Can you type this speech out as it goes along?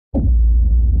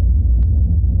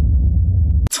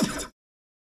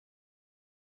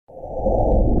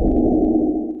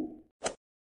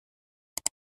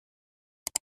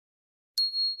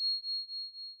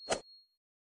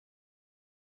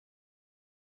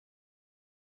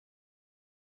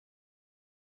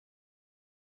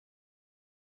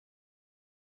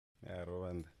Yeah,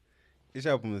 Rwanda.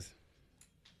 Ishap Mus.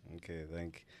 Okay,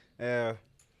 thank you.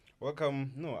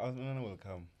 Welcome. No, I was not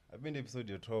welcome. I've been episode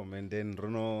your Tom and then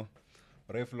Rono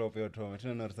reflop your Tom. I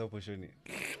don't know.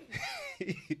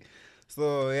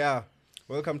 So yeah,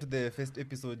 welcome to the first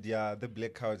episode. Yeah, the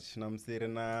Black Couch. I'm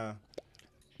saying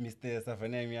Mr.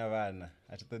 Safania Miavana.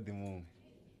 I told the moon.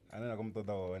 I don't know come to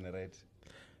the one right.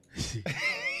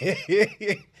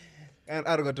 And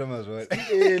I got Thomas right.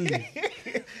 Early.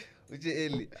 Which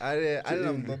early. I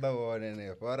don't know the one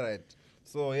and all right.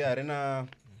 So yeah, Rena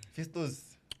Fistos.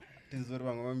 Tizori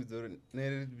vamwe vamidzori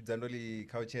nerizandoli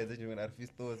couches echimwe ari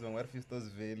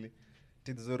Fistosvalley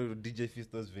tizori DJ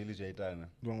Fistosvalley zvaitana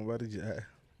vamwe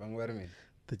vari mini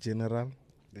The General.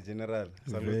 the general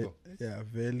saluto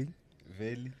Valley.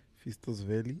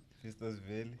 Fistosvalley.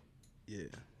 Yeah.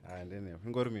 Ndene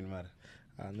ingori mini mara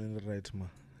Then right ma.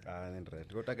 Then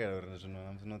right kotakaira uri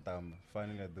zvino zvinotamba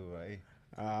fanira duva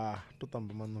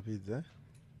Totamba manopidza.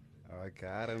 Okay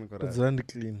aranikora Todzandi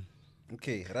clean.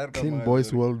 Okay Clean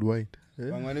boys worldwide.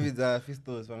 vamwe vanovidza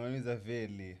Fistos vamwe vanovidza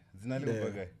Valley dzina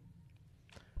likubva kai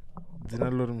Dzina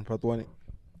lori mupatwani.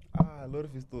 Lori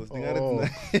Fistos ndingari dzina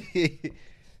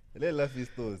lela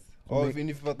Fistos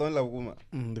ini fifatwani lakuma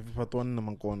Ndipatwani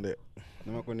namakonde.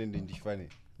 nemakonde ndichifane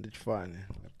Ndichifane.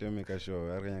 tomeka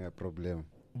sure arikanyanga problem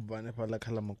Ubvane pala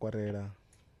khala makwarela.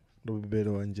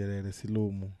 Ndobibelo njerere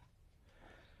silomu.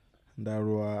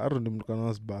 Ndarwa arundi mtukana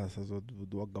wasibasa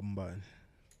zodwa wagambani.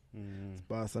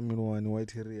 Basa minwani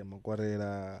white area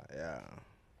makwarela ya.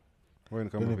 When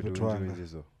kama vitu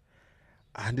njizo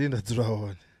Handinda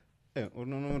dzuraone.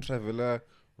 unono travela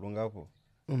lungapo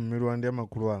Mmiri ndi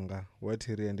makuru anga white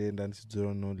area ndienda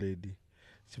ndichidzura no lady.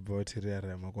 Chibva white area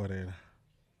ya makwarela.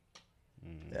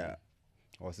 Yeah.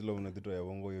 wasilo unodito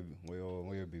yavo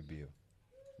ngoyo bibio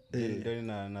ndoni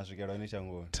nasvikirwa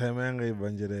nechango Time yanga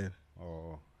ibanjerera.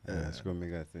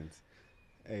 zvikomeka sense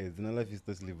dzina la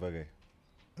Fistos libva kai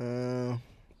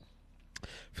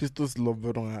Fistos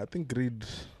Lobverong, I think grade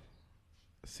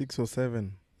 6 or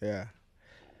 7. Yeah.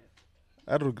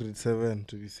 I wrote grade 7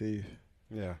 to be safe.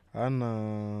 yeah And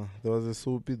there was a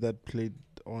soapy that played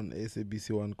on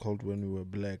SABC one called When We Were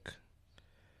Black.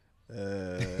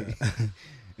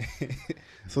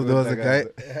 So there was a guy.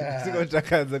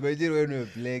 Sikotakadza kwechiri when you're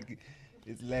black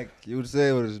it's like you would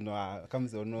say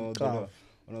comes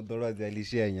unodolwa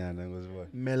dzialishia nyana ngozibona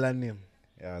Melanin.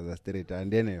 yeah that's straight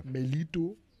and then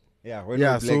Melito. yeah when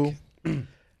Yeah, you're black so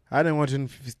I didn't want to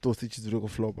Fistos ichidziro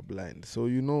flop blind. So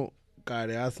you know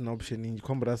kare asina option inji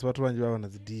kwamba rasi watu vanji vavana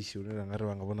zidishi unirangari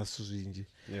vangavona suzvinji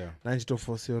yeah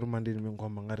nanchitoforce uri mandini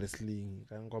menkwamba nga wrestling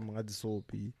kana kwamba nga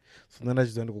dzisopi so then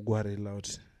ndachidza ndikugwarela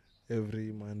kuti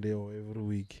every Monday or every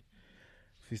week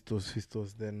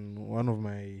Fistos then one of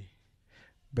my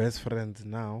best friends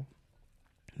now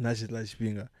nachidla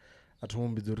chipinga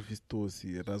atomumbidzo uri Fistos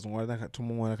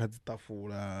ratomumwana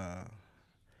kadzitafura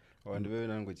ndive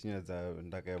nangochinyadza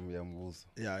ndaka ya mbuso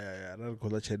yeah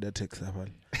rarikola chaida tax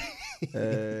apali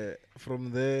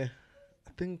from there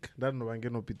I think ndanova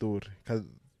ngenopitori cause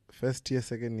first year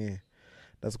second year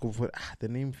that's good for the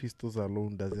name Fistos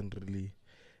alone doesn't really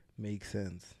make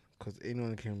sense because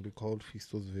anyone can be called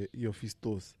Fistos your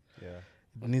Fistos yeah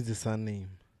it needs a surname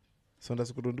so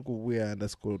ndasikoto ndikubuya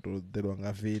ndasikotodelwa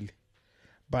nga Valley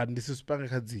but ndisisipanga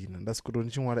kadzina ndasikoto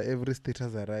ndichimwara every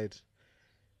status I write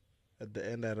at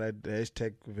the end I write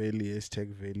 #Valley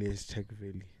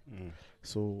 #Valley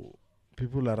so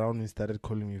people around me started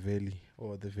calling me Valley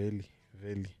or the Valley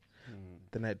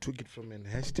then I took it from an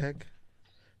hashtag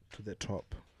to the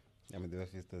top. the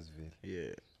Fistosvalley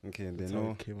Yeah, okay and that's then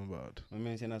how it came about.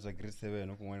 nomenshena zva grade 7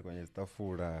 nokumwani kwanye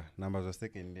zitafura namba zva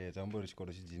second year tambori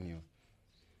chikoro chijiniwa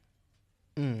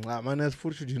Mane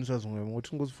asifuri chijiniswa zvimwe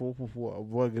moti ngozifopufua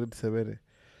abva grade 7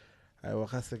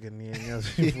 aiwa second year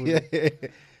nyazvifura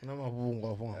una mavungu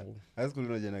afonga high school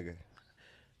inojena kai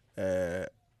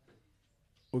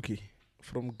okay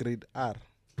from grade R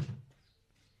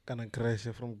kana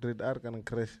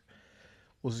crash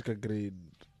usvika grade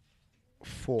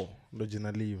 4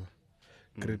 ndojena leave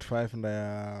grade 5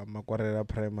 ndaya makwarera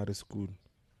primary school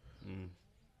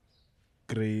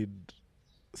grade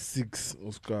 6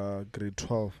 usvika grade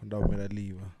 12 ndaumira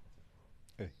leave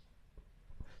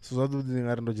so zvatoti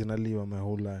ndingari ndojena leave my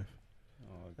whole life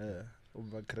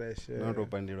ubva crash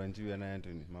ndopandirwa nchiuya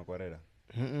naantony makwarera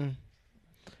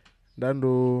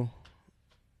ndando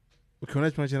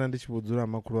ukiona chimwe chena ndichivodzura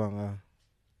makuru anga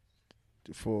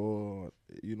for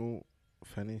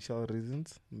financial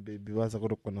reasons baby vaza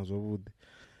kutokwana zvavudi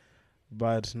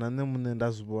but nane mune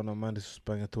ndazvibona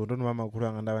mandisipanga to ndonova makuru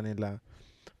anga ndava nela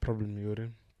problem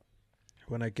yori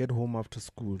when I get home after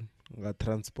school nga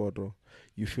transport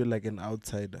you feel like an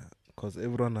outsider because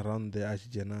everyone around there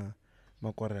achijena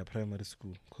Makwarela primary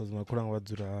school because Makura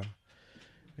ngavadzura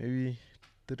maybe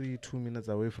 2 minutes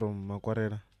away from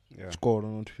Makwarela.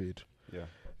 Chikolo not fit.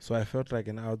 So I felt like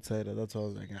an outsider. That's why I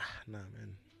was like, nah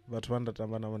man. But one that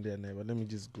I'm never. Let me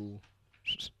just go.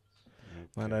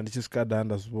 Man, and just got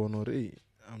down as one hey,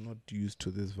 I'm not used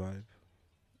to this vibe.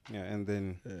 Yeah, and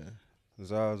then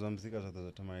zamzika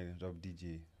zvatazvatamai zvaku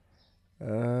DJ.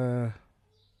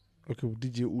 Okay,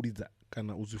 DJ uridza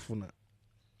kana uzvifuna.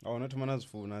 Unotuma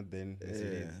nazvifuna then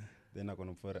then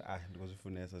akonopfora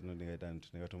ndikozvifunesa zvino ndingaita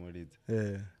ndingatomuridza.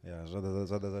 Yeah,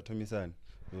 zvada zvatomisana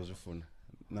ndozvifuna.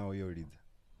 Now yoridza.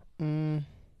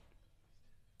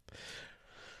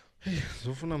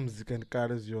 Zofuna muzika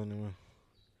ndikare zviyone man.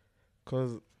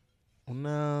 Cause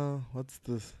what's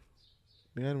this?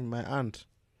 My aunt.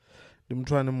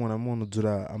 Ndimuthu ane mwana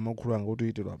unodzura amakuru anga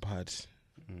utoitirwa party.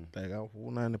 Like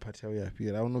una ne party yavo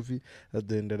yapira. Aunofi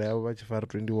azoendera yavo vachifara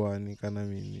 21 kana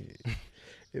mini.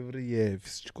 Every year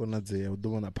chikonadzeya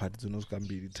udomona party dzinosvika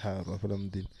 2 3 after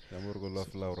mudini. Yamurikola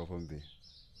flower from there.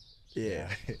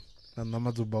 Yeah.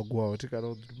 Namadzobagwawo tikara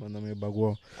kuti mana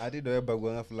mebagwawo. Atidoya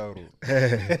bagwa nga flower.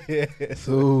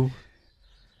 So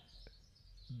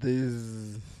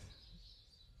there's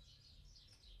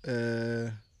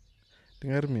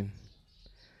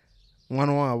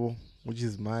mwana wavo which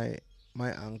is my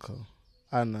uncle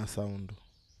ana sound.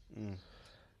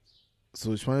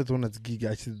 So chifanira toona dzigigi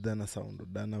achidzidana sound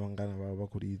dana vangana vavo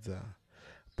vakuridza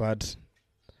but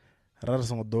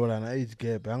rarasongodora na age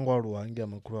gap angwaruwa ange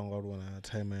amakuru angwaruwa na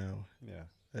time yavo.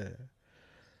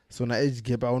 So na age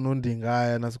gap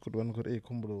aunondingaya nasikuti vanokuri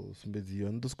kumburo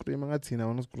sumbedziyo ndosikuti mangatsina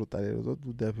vanosikutotarira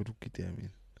zvatudafetu kiti I mean.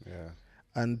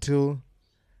 Until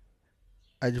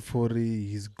Ajifori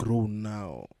he's grown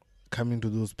now. Coming to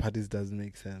those parties doesn't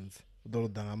make sense. Though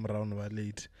I'm around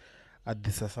late at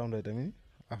this sound I mean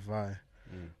avaya.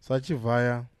 So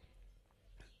achivaya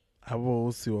avo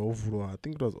osiwa ovulwa. I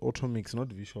think it was auto mix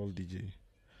not visual DJ.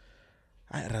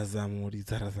 Razamuri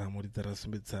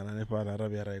rasumbedzana nepara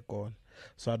ravya raikona.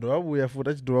 So adovabuya futi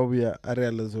achidovabuya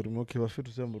arealize kuti okay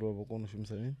vafetu semburwa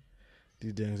vakonoshumisa nini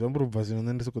DJ zamburubva zvino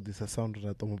nendese kudisa sound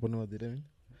ratomapone vadire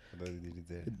mini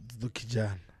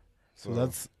dzokijana. So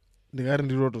that's ndingari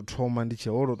ndirototoma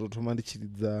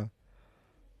ndichiridza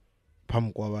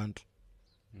pamukwa vantu.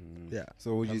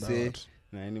 So would you say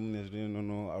naini mune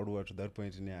zvinono aruwa to that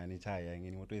point ne ani chaya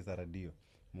ngeni motoisa radio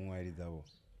mumwairidzawo?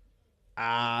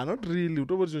 Not really.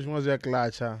 Utobori chimwe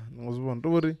zvakalacha ngozibona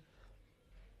utobori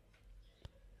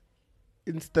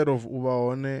instead of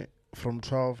uvaone from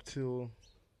 12 till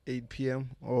 8 p.m.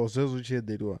 or zvezvo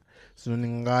uchederiwa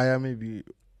zvinoningaya maybe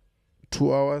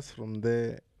 2 hours from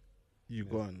there you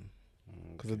gone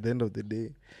because at the end of the day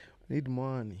you need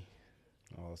money.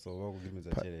 So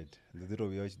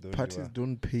parties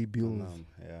don't pay bills.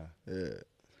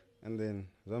 And then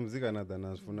zamuzika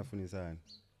nadana zvifunafunisana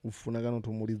ufuna kana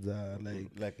utomuridza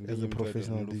like as a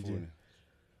professional DJ.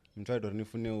 Mtwaito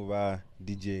nifune uva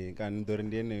DJ kana ndori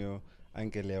ndieneyo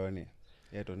uncle yawone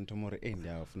yaito nitomori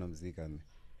ndiyafuna muzika me.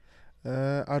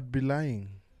 I'd be lying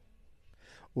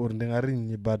or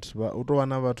ndingarinyi but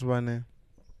utovana vatu vane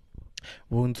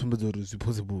vonitsumbedzo kuti it's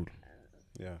possible.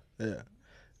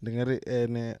 Ndingari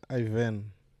ene Ivan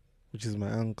which is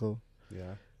my uncle.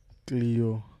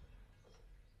 Cleo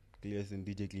is in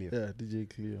DJ Cleo. DJ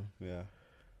Cleo.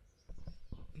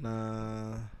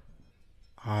 Na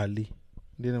Hali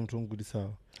ndiye mtu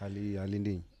ungudisawa. Hali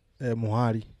ndinyi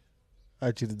Muhari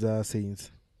achiridza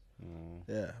Saints.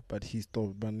 But he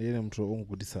stopped but ndiye mtu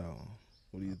ungudisawa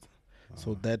uridza.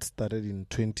 So that started in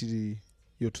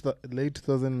late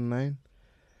 2009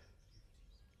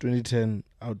 2010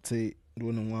 I would say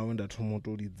ndone mwawe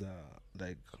ndatomotoridza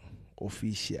like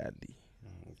officially.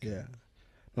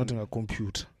 Not in a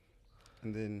computer.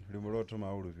 And then rimoroto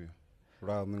mauluvi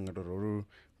rwamngato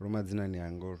rumadzina ni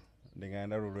angoro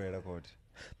ndingaenda rurwera koti.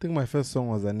 I think my first song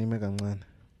was Anime Kancane.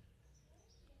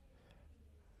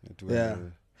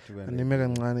 Anime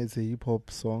Kancane, it's a hip hop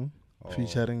song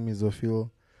featuring Mizo, Phyll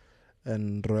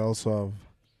and Royal Suave.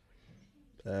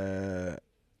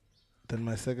 Then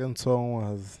my second song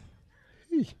was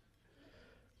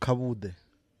Kabude.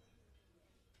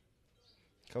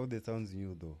 Kabude sounds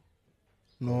new though.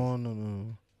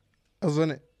 No.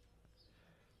 Azone.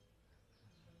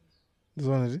 This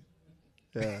one is it?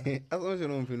 Azone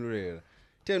no mpindurera.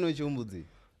 Teno chiumbudzi.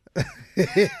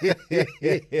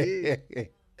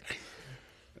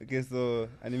 Okay, so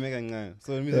Anime Kancane.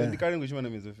 So Mizo ndikari ngushima na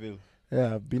Mizo Phyll.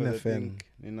 I've been a fan.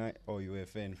 You were a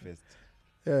fan first.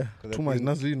 Too much.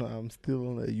 Nazvino, I'm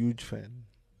still a huge fan.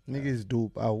 Nigga is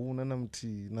dope. Ahuna namti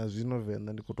nazvino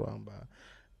venda ndikutoamba.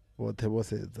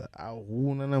 Votevosedza.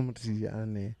 Ahuna namti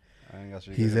ane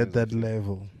he's at that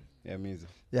level. Yeah, Mizo.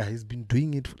 Yeah, he's been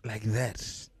doing it like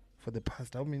that for the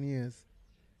past how many years?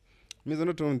 Mizo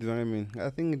not on I mean, I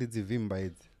think it's a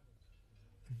Vimba.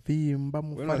 Vimba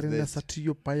mufarina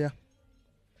satiyo paya.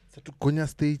 Satugonya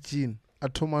stage in.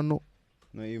 Atomano.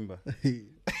 No imba.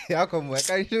 Yako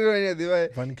mwakashiro nyadiwa.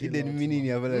 Iden meaning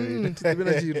ya bala.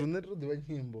 Tibena chiru neto diwa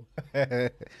nyimbo.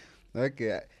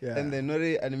 Okay. Yeah. And then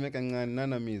Nori animeka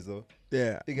nana Mizo.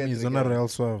 Yeah. Mizo na Real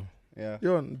Suave. Yeah.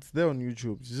 Yo, it's there on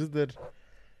YouTube. It's just that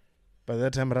by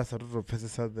that time Rasa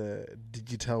processes the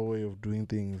digital way of doing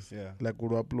things. Yeah. Like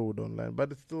we'll upload online.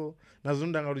 But it's still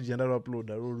Nazundanga original upload.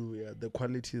 Yeah, the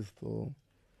quality is still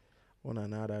on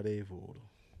another level.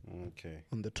 Okay.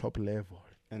 On the top level.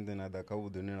 And then other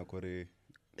Kabudo Nina Kore.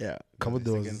 Yeah.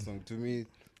 Kabudo second song to me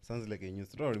sounds like a new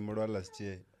story. Remember last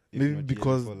year. Maybe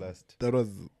because that was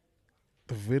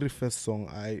the very first song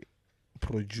I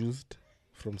produced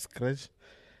from scratch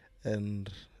and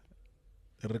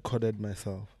recorded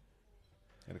myself.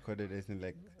 I recorded as in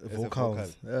like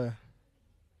vocals. Yeah.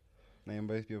 Na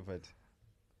yamba ipi opati.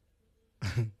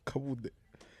 Kabude.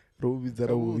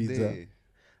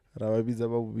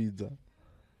 Rawabiza.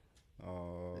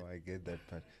 Oh, I get that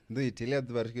part. Though you tell you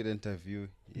the particular interview,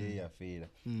 yeah, fail.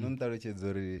 Non taroche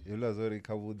zori, yola zori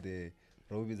kabude.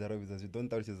 Rawabiza. You don't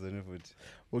taroche zori foot.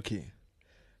 Okay.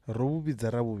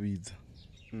 Rawabiza.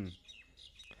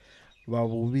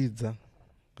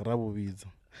 Rawabiza.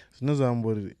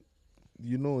 Sinozambori.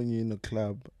 You know when you're in a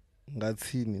club,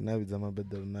 ngatsini navidza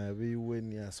mabedero nayo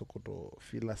veiweni ya sokoto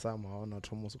fila somehow na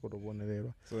thomo sokoto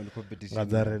bonelelwa. So in competition.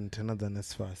 Ngadzarente na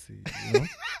dzanesfasi, you know.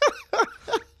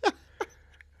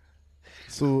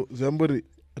 So zambori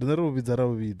rinaro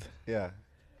Yeah.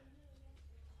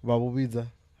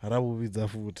 Rabuvidza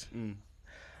futi.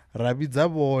 Rabidza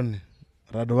vone.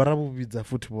 Radova rabuvidza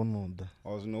futi vonoda. I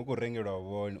was no kurengerwa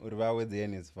vone uri vawedze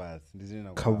yenesfasi.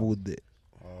 Ndizina Kabude.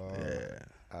 Oh. Yeah.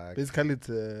 Basically, it's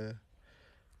a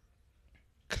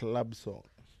club song.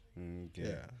 Okay.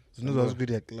 Yeah. So no, was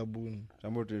good a club one.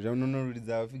 No,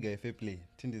 figure fair play.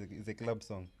 It's a club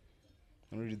song.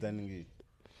 I'm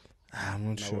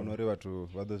not sure.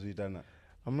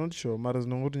 I'm not sure. Maras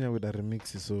no good with a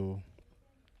remix, so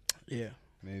yeah.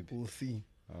 Maybe we'll see.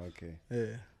 Okay.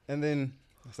 Yeah. And then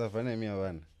Savannah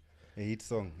one. A hit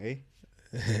song, eh?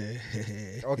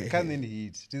 Okay, can in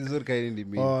hit. This is what kind in the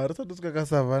mean. Oh, I thought this guy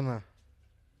Savannah.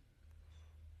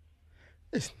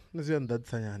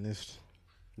 Ndatsanya honest.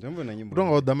 Jambo na nyimbo.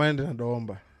 Udonga udamande na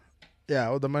domba.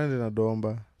 Yeah, udamande na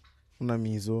domba. Una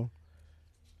Mizo.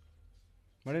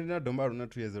 Mande na domba runa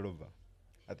 2 years over.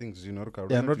 I think zinoruka.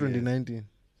 Yeah, not 2019.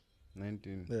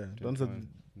 19. Yeah, don't say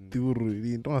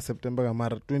Tiuru. Don't September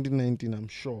kamara 2019, I'm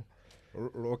sure.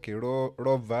 Okay,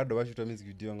 ro vado vachitwa music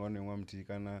video ngone ngwamti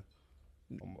kana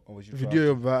video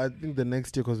yova. I think the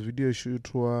next year, because video shoot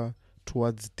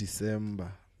towards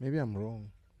December. Maybe I'm wrong.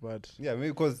 But yeah, maybe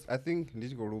because I think need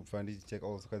to go look and check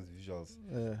all kinds of visuals.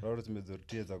 Yeah.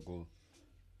 2 years ago.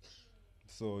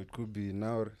 So it could be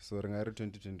now. So ngari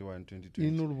 2021, 2020.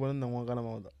 Inu rubona na mwakana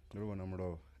mauda. Rubona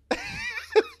mro.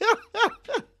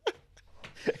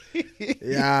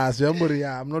 Yeah, so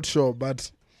I'm not sure,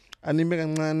 but anime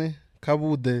kancane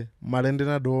Kabude Malende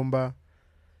na Domba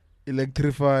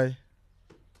Electrify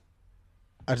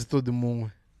Atisto the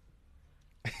Mungwe.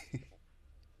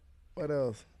 What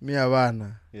else?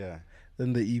 Miavana. Yeah.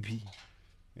 Then the EP.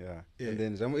 Yeah. And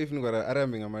then jamu if ngora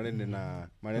arambinga Malende na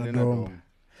Domba.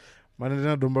 Malende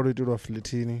na Domba roitwa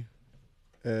Fletini.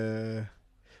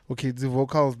 Okay, the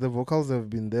vocals have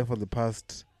been there for the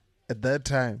past, at that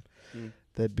time,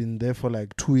 they'd been there for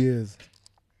like 2 years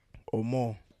or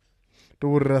more.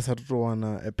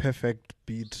 A perfect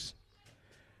beat.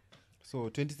 So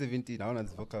 2017, I want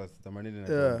the vocals.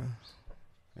 Yeah.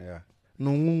 Yeah.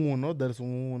 No, not that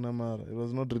song. It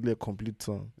was not really a complete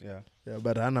song. Yeah. Yeah,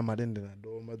 but Hana Madende na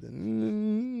Doma.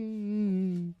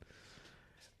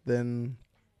 Then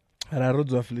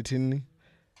Rarodzo Fletini.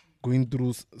 Going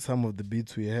through some of the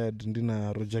beats we had,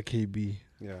 Ndina Roger KB.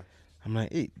 Yeah. I'm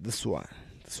like, hey, this one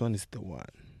is the one.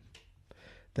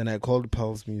 Then I called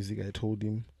Pulse Music. I told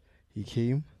him. He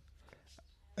came.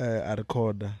 I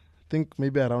recorded. I think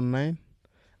maybe around 9.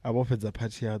 I offered the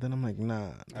patch here. Then I'm like,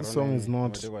 nah, this song is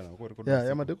not. Yeah,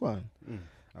 Yamadekwan.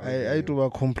 I do a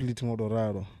complete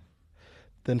Modorado.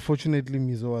 Then fortunately,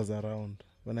 Mizo was around.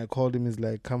 When I called him, he's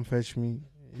like, come fetch me.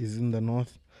 He's in the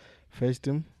north. Fetched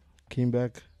him. Came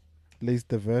back. Laced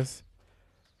the verse.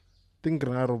 Think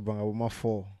Rangaro Banga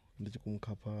 4.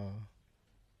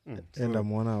 And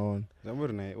I'm on.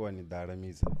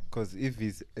 Because if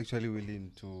he's actually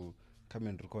willing to come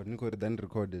and record, Nico then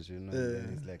recorded, you know,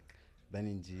 then he's like, then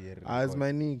in GR. It's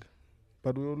my nigga.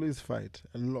 But we always fight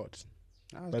a lot.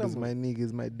 but is my nigga,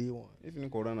 is my D1 if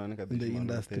nikolana in the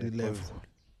industry level.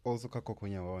 Also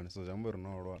kakokonya waone so zvambori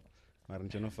norwa mari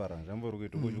ndinofara zvambori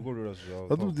kuita kuzvikodora zvavo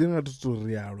vatudzinga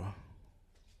tutorialwa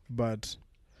but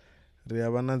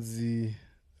riava nadzi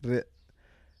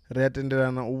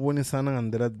riatenderana uvonisana nga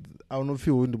nḓila aunopfi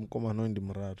hoyu ndi mukomana hoyu ndi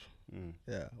muraru.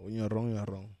 Yeah, when you're wrong you're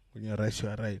wrong, when you're right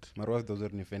you're right. mari wazvidza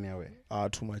kuti ni fan yawe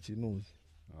Too much, he knows.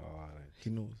 Alright. He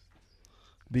knows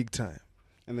big time.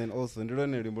 And then also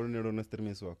ndilone rimbo rune rono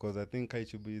streamisiwa because I think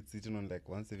kaichubu it's sitting on like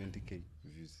 170k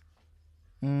views.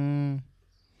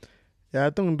 Yeah,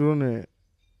 I think ndilone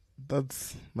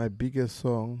that's my biggest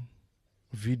song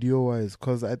video wise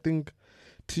because I think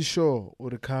tisho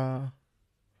urika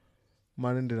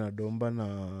Malende na Domba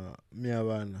na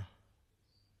Miavana.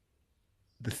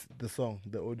 The song,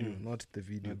 the audio, not the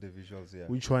video. Not the visuals, yeah.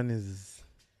 Which one is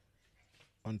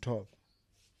on top?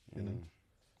 You know?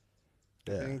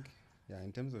 I think, yeah,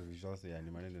 in terms of visuals, yeah,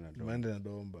 ni Malende na Domba. Malende na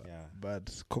Domba. Yeah. But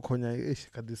Kokonya,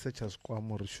 kadisecha skwa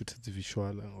more shoot the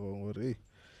visual or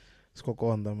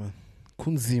skokonda man.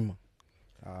 Kunzima.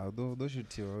 Do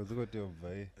shootiwa, zikotiwa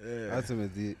bvaye. Asome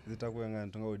zitakuanga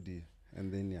ntonga odi.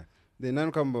 And then yeah. Then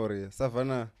Nankambori,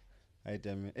 Savannah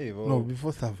item. No,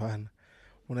 before Savannah,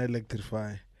 when I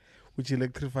electrify, which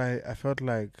electrify, I felt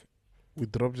like we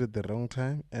dropped it at the wrong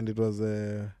time, and it was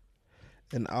an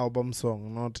album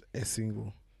song, not a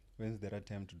single. When's the right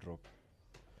time to drop?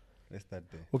 Let's start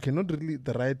there. Okay, not really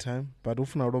the right time, but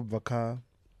if not vaka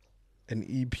an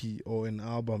EP or an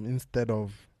album instead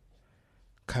of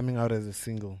coming out as a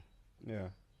single. Yeah.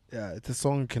 Yeah, it's a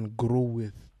song you can grow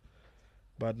with,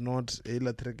 but not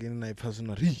a track in a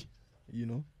personally, you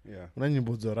know? Yeah. When you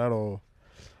put the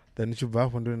then you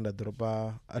have when the drop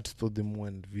at the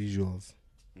moon visuals.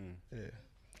 Yeah.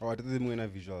 Oh, at the moon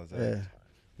visuals. Right? Yeah.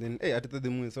 Then at the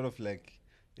moon sort of like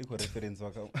equal reference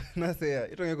waka. Na say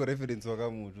it don't equal reference waka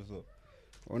muju so.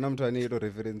 Ona mtu ani ito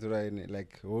reference right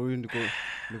like oh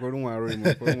ndiko lumwaro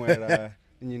mwera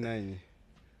nyinanyi.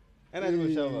 Ana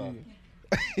ndiko shava.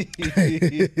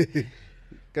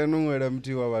 Kanumwera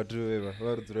mti wa watu weva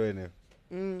warudziro ene.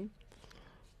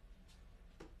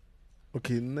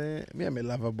 Okay, me I'm a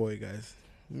lover boy, guys.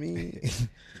 Me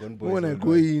Gone boy. when I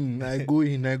go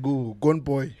in, gone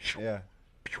boy. Yeah.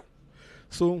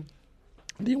 So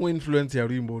didn't influence your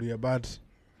rimbo, but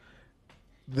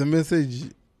the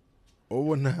message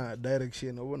over na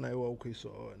direction over na okay so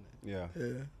on. Yeah.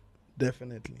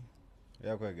 Definitely.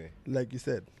 Yeah, kwage. Like you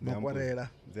said, makwarela.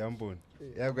 Ziampun.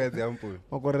 Yeah, kwage ziampun.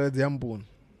 Makwarela ziampun.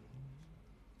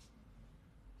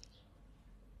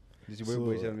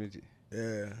 Ndichiboy chamiti.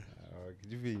 Yeah.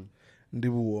 Kijivi.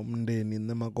 Ndibuwo mndeni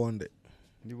nemakonde.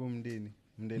 Ndibo mndeni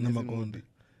nemakonde.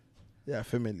 Yeah,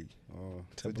 family. Oh,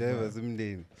 so jaiva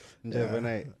zimndeni. Njaiva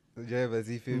nae. Jaiva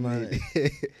zi family.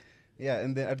 Yeah,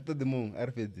 and then at the moon, I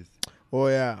read this. Oh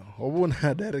yeah,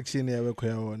 obuna direction yawe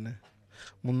kuyaona.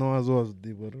 Muno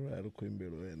wazowazidiva ari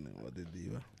kuimbiro ene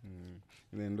wadidiva.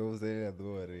 Then those area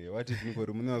dore. What if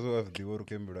nikori muno wazowazidiva ari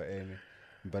kuimbiro ene.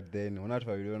 But then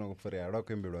unatwa video na kufura ari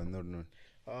kuimbiro no.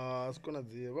 Sikona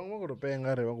dziye vamwe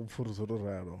vakutopenga ari vakupfurisa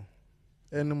raro.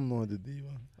 Ene muno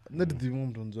wadidiva. Nedidiva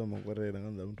mtu nzwa makwarera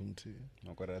nganza mtu mti.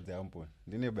 Makwarera dziampo.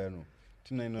 Ndine bano.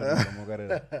 Tinaino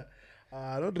makwarera.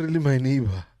 Not really my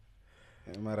neighbor.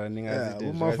 Mara ninga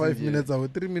 5 minutes away,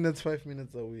 3 minutes, 5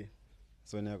 minutes away.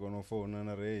 So ni akono phone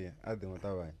na rei adi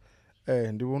ngotavai.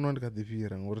 Ndivona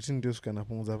ndikadifira ngori tindiyosvika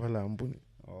napunguza pala ambuni.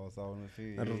 Oh, sawa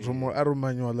unofi.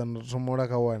 Arumanyola ndotomola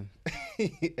ka 1.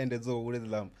 And it's all with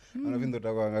lamp. Anovindo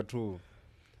takwanga 2.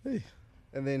 Hey.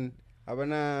 And then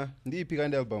abana ndipi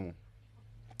kandi album.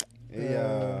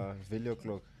 Yeah, Video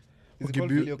Clock. Is it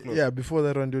called Video Clock? Yeah, before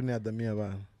that one ndoni adamia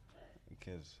bana.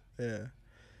 Okay. Yeah.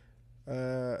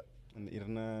 And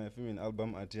irna film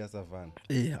album Atia Savan.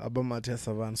 Yeah, album Atia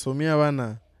Savan. So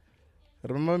Miavana,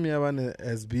 remember Miavana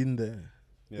has been there.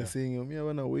 Yeah. They're saying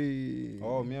Miavana way.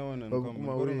 Oh, Miavana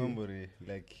ngambori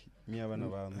like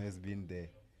Miavana has been there.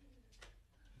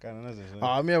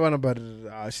 Miavana but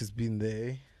she's been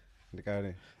there.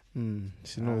 Ndikare.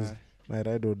 She knows my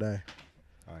ride or die.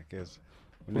 Guess.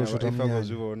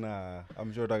 Unafanya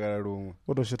I'm sure takara rumwe.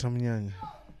 Wotoshota mnyanya.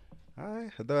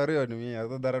 Hai, adario ni mimi,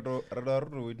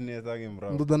 adarato witness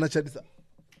agimra. Ndo dana chadisa.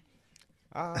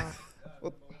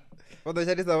 Oda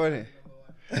chadisa bane.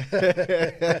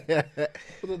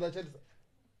 Oda dana chadisa.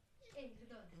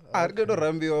 Argedo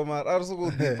rambiwa mar,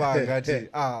 arsuku dipanga ti.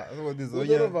 So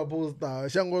dizonya. Ndo vaposta,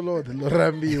 shangolode lo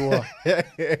rambiwa.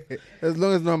 As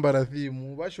long as number a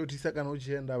theme, vashotisa kana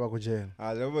uchienda vakuchena.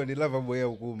 Lebo ni lava boya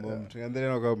ukumba mtu ngandele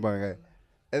no kambanga.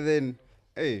 And then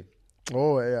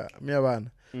oh yeah,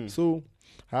 Miavana. So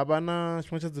havana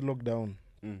chimwe chadzi lockdown.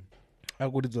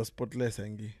 Akudidzwa spotless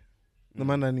angi.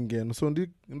 namanani ngeno so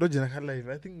ndojena kha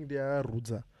live I think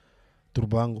ndiarudza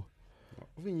drubango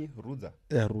ufinyi rudza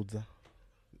rudza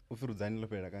ufirudzani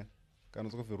lopera kana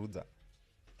usokoferudza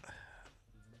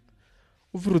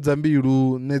ufirudza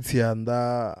mbilu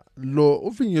netsianda lo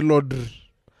ufinyi lord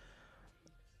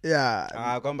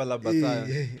kwamba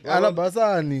labasani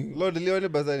alabasani lord lione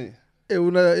basani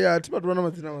tibatwana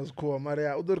madzina mazikhuwa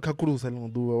mara udori khakhulusa limwe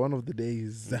ḓuvha one of the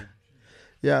days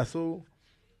so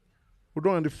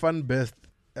utonga ndi fun best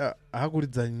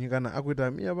hakuridza nyi kana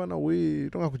akuita miya vana we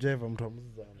tonga kujaivha muthu wa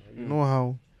musidzana you know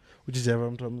how uchijaivha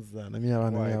muthu wa musidzana miya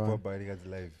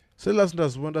vana so last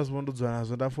ndazivona ndodzwa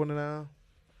nazvo ndafonera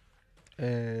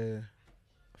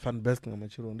fun best nga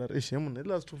machiro ndari ishemu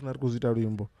last two funari kuzita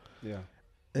luimbo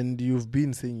and you've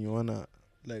been saying you wanna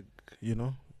like you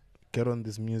know get on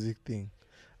this music thing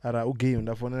ara ugame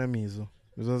ndafonera Mizo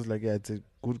was like it's a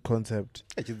good concept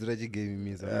achidzira chigame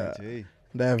Mizo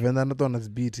ndayavhenda ndatoona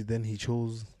beat then he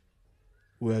chose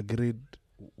we agreed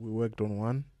we worked on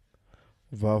one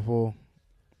vafo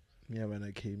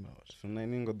miyavana came out zvona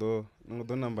ningodo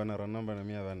nambana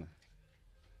miyavana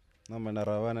nambana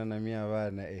ravana na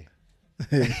miyavana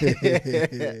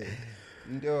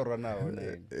ndiorwa nawo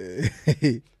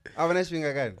avana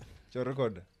chifhinga kani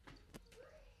chorekoda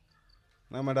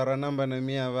namadara nambana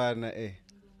miyavana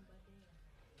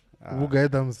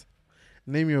vugaidams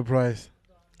name your price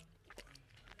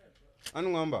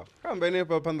anong'amba kamba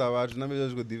inepa panda vatu nambezo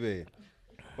zvikodivei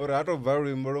uri hatobva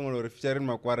ruimbo lomwe lori fichari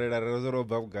makwarela rerozo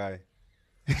robva kugai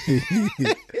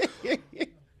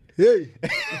hey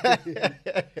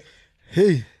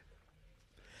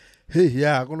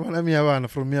kunoona miyavana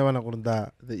from miyavana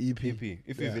kurunda the EP if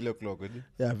you Velo Clock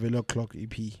Velo Clock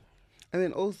EP and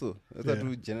then also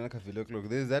to general ka Velo Clock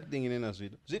there is that thing inena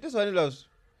zvito swani lazvo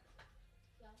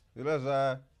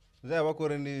zvila zvava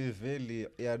kore ndi veli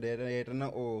yaita na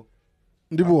o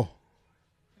ndibo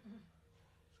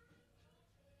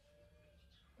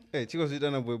chiko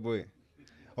zviita na boy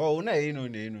una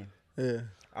hino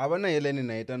havana heleni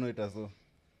naita noita so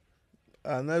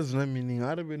that's no meaning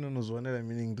ari beno nozwanela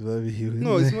meaning ndivaviwe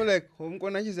no it's more like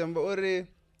umkona achizamba ore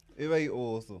evai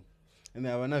also and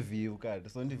havana view card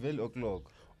so ndi Velo Clock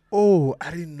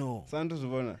I didn't know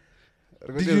sandozvivona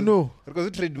did you know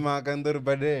rikozi trademark andori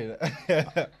badela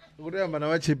kuramba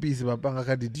navachepisi vapanga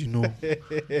ka did you know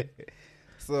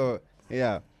so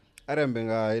arambe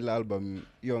nga ile album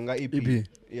iyo nga EP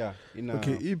ina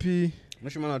EP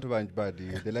noshimana watu vanji but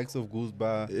the likes of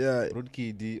Gusba Road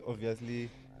Kid obviously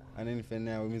and then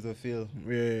Fena Mizo Phyll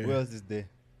who else is there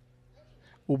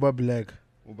Uber Black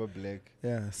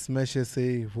Smash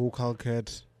SA Vocal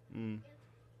Cat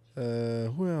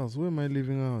who else who am I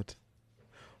leaving out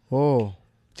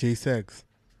J-Sex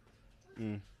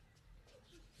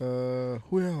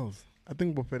who else I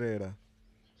think Bo Pereira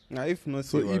if not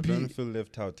so you, I don't feel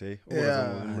left out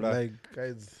like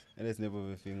guys and it's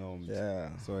never a thing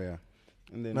so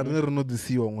and then narine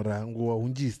rinodisiwa ngura nguwa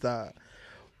hunjisa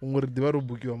unguri diva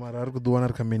robukiwa mara ari kudiwana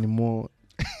ri kameni mo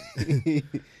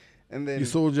and then you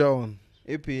soldier on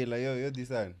EP like yo this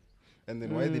one and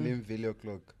then why the name Velo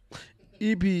Clock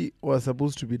EP was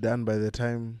supposed to be done by the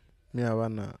time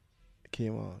Miyavana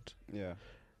came out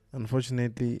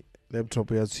unfortunately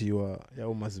laptop yatsiwa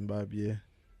yauma Zimbabwe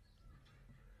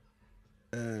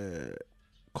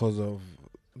because of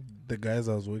the guys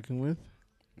I was working with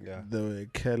they were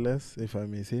careless if I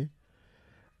may say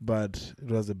but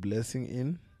it was a blessing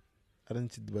in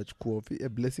a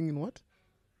blessing in what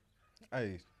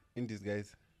in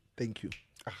disguise thank you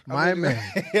my man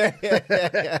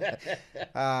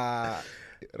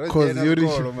cause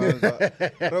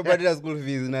robert has school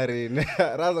fees na rene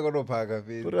raza kodopaka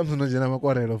pili kuri muzonojena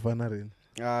makwarelo fana rene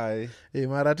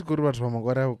mara ati kuri vatu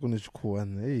vamakwarela kune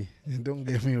chikuhwana don't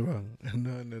get me wrong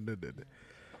no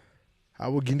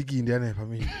havo gindikindi anaipa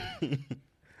mini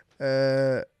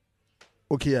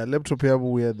laptop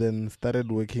yavuya then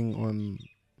started working on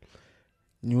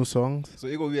new songs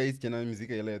so ikovuya isichana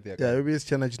muzika yovuya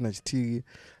isichana china chitiki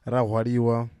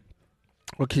rahwariwa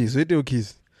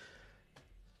zoite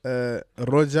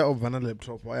Roger obva na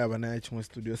laptop ayava naye chimwe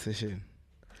studio session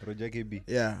Roger KB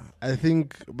I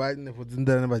think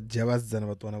vanepodzindana nevajaya vasidzana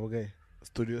vatwana vokai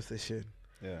studio session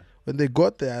when they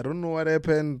got there I don't know what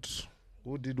happened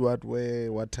who did what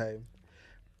where what time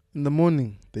in the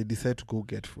morning they decide to go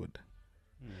get food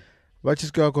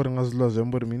vachisvika vakorenga zvilova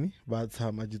zvembori mini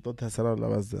vatsama chitotasara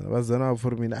vazana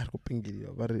vapfuri mini ari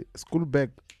kupingiriwa vari school bag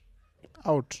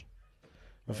out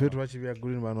vafetu vachiviya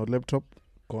gurini vanhu laptop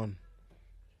gone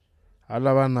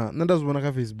hala vana nendazvivona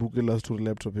kafacebook last uri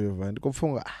laptop yovha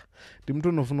ndikopfunga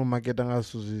ndimutonofuna umaketa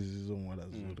ngasu zvizvizvomwara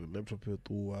zviri laptop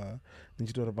yotuwa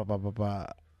nichitori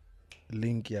papapapa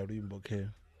link ya luimbo khe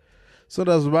so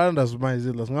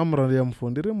ndazvimaizila singamurandi ya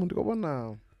mufoni ndiri mu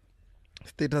ndikabona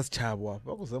status chavo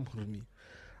apa vakuzamurimi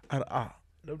ari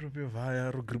laptop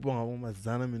yevhaya rogripa ngavo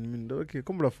mazana mini ndoke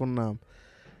kombula foni namba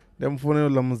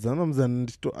ndamufonera muzana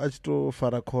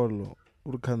achitofara kholo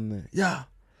uri khanne ya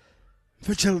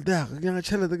mfe chelete yaka kunyanga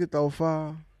chelete ke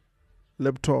taufa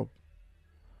laptop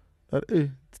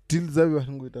ari deal zavi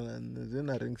varingoita nani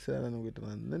zvenarengisana ningoita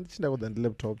nani nendichinda kuda ndi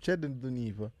laptop chede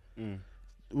ndidoniva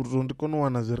uri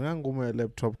ndikonowana zviringangoma ya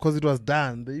laptop because it was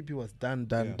done, the EP was done.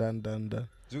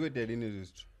 Zvikuita lini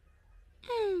zvizvo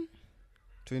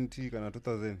 20 kana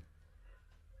 2000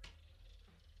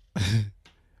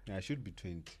 yeah, I should be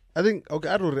 20 I think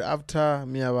okay arori after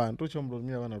miyavana tochambula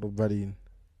miyavana robva lini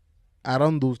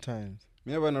around those times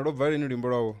miyavana robva lini rimbo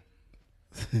ravo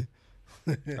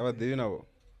avadhevi navo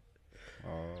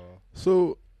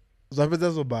so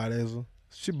zvapedza zobhala izvo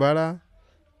zvichibhala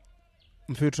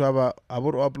mfethu ava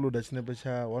avori uploada chinepe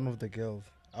cha one of the girls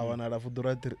avana alafu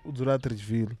udzura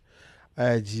Fistosvalley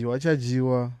ayajiwa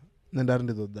achajiwa nendari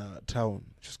ndizoda town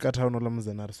chisvika town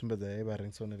olamuzana arisumbedza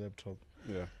yaivaringisa nelaptop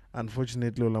yeah.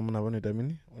 Unfortunately olamuna vanoita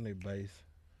mini onoibhaisa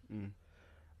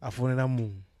afonera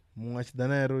mumwe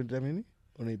achidana yaro oita mini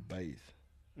onoibhaisa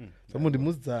samu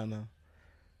ndimuzidzana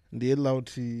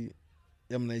ndiyelauti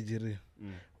yamunigeria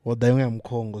wadaimwe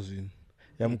yamukongo zvino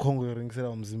yamukongo yoringisira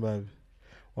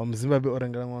wamuzimbabwe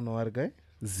orengera mwana wari kai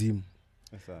zimu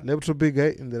laptop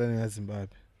igai indirani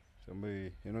yazimbabwe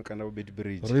inokanda kubet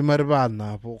bridge rima ri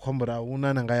vanhapo khombora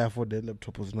una nanga yaafode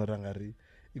laptop zinoranga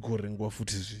ikorengwa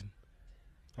futi zvino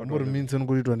ambori minsi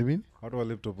nokutitwa ndimini hatowa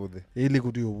laptop uthe ili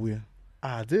kuti yobuya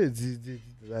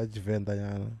dzachivenda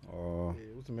nyana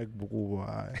uti macbook uvo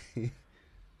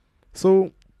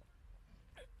so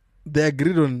they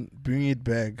agreed on bringing it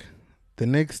back the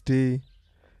next day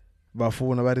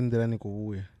vafona varindirani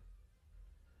kuuya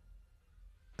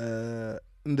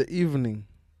in the evening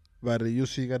vari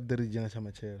yosvika tirijinga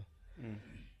chamachero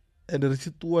and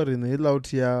richituwa rino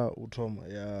ilauti ya utoma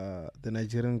ya the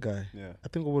Nigerian guy I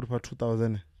think over pa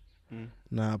 2000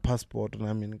 na passport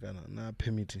na mini kana na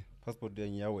permit passport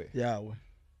yawe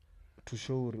to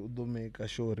show uri udomeka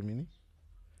show uri mini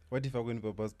what if akweni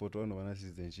pa passport vanovana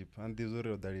citizenship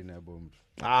handizorero dalini yabombi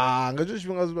ngacho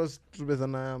chifhinga ziva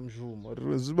situbesana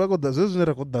mushumo zivakoda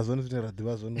zvezvinerekoda zvone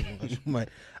zvineradhiva zvone zvongashumai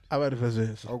avari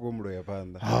vezvezvo akomuroya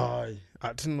panda hai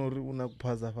atinori una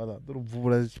kupaza pala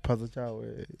toribvuvura chipaza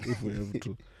chawe if we have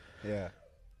to yeah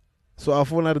so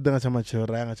afona ari denga chamachero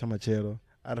rayanga chamachero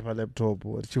ari pa laptop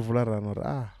richivhura rano ri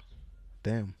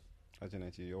damn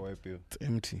achina chiyowipe it's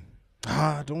empty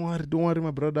don't worry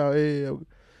my brother hey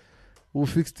we'll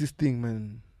fix this thing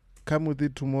man come with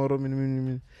it tomorrow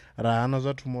mini rahana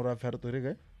zva tomorrow after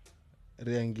torega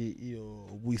riyange iyo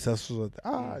buisa suzot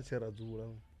cheradzura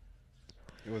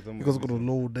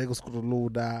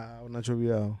ikosukutoloada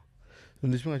unachoviyawo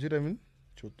ndichinga chita mini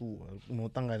chotuwa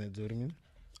unotanganidza uri mini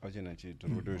achina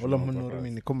ola munhu uri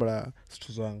mini kombora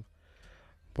zvithu zvanga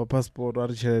papassport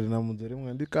ari chereri namudzi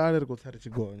rimwe ndikale rikotsa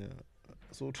richigonya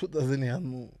so 2000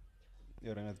 yanu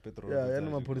yani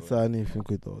mapurisa anifi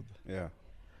kuitoda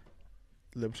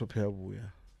laptop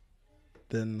yabuya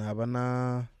then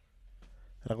havana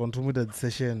rakontomita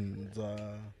session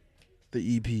the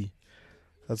EP.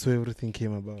 That's where everything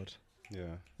came about.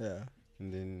 Yeah.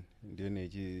 And then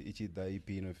ichi the EP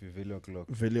no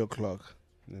Phyll o'clock.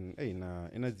 Then ina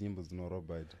nyimbo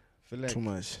zinorobad. Feel like too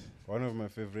much. One of my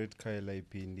favorite Kyle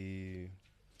EP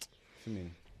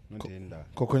notenda.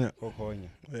 Kokonya.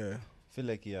 Yeah. Feel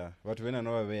like but when I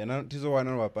know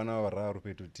tizowana vapana vararu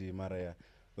petuti mara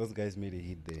those guys made a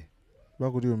hit there.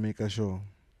 Vakuti you make a show.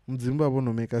 Mzimbabwe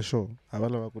no make a show.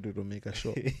 Avala vakuti to make a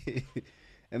show.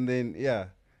 And then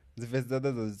the first that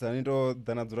sanito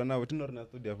danadzura navo tinorina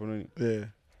studio apo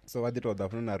so vaditoda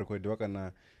apo na record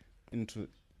wakana into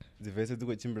the verse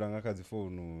dzikochimbira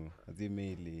ngakadzifonu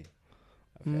adzemail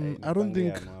I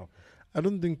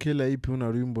don't think kila EP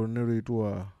una ruimbo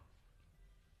neroitwa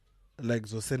like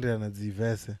zosenderana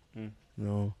dzivese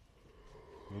no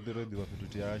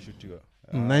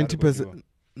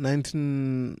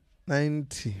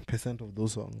 90% of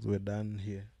those songs were done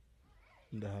here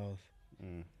in the house.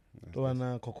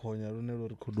 Tovana kokonya runero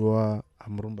rikodwa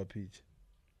amurumba pitch.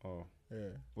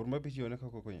 Urumba pitch yoneka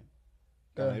kokonya.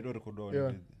 Kana iro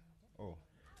rikodwa.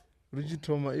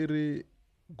 Richitoma iri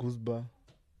Gusba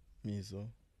Mizo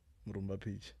murumba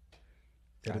pitch.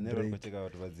 Kanero rikoteka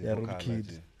watu vazi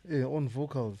on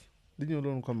vocals.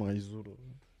 Dinyolo kwa mangizuru.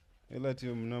 Elati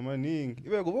mna maningi.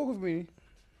 Ibe kuboko fumini.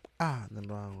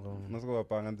 Nando wangu. Nasiko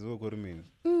wapanga ndizokori mini.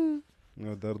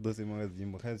 Ngodardo simanga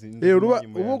zimbo kasi.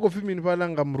 Uboko fimini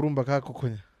palanga murumba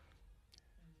kakokonya.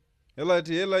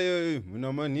 hela yo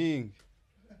una maningi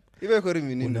ibe kuri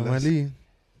mini una malini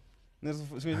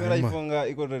Swi ifonga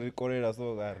ikorekorera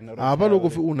so gari na apa loko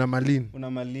fi una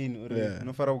malini uri unofara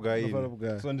Unofara kugayini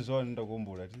kugaya. so ndizvo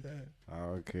ndakumbura ti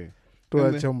okay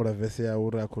toachambura vhese yavo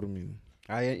uri akurumini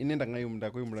haya ine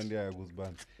ndakuimbura ndiya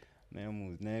Gusba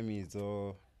naye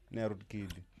Mizo naye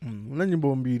Rotkid una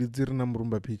nyimbo mbiri dziri na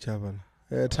murumba pitch apana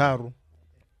tharu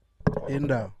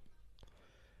enda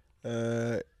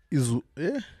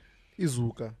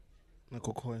izuka na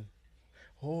kokonya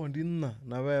ndi nna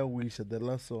na vaya wisha the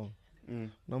last song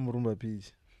na murumba pitch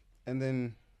and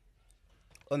then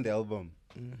on the album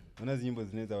una zinyimbo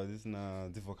dzine dzava dzisina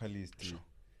dzivocalist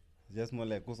just more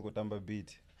like kusokotamba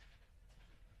beat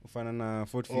ufana na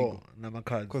Fort Figo na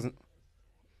makadzi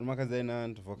makadzi aina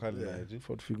antu vocal right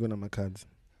Fort Figo na makadzi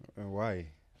why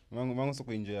mangu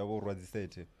sokuenjoy yavo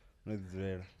urwadzisete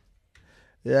unodzidzorera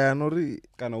nori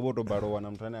kana uvotobarowa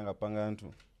na muthu ane angapanga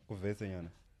antu kuvhese nyana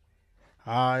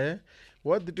haye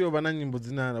wadhitiyova na nyimbo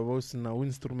dzine anava usina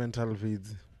instrumental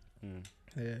vids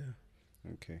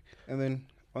okay and then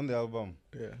on the album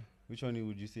which one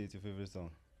would you say is your favorite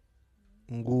song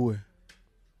nguwe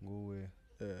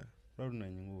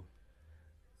raunanyi nguwe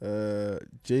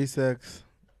J-Sax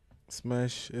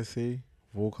Smash SA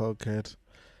Vocal Cat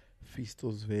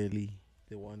Fistosvalley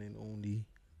the one and only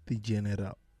the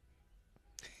general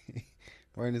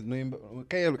why is no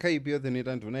kaipi yote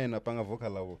nita ntu naye napanga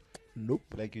vocal lavo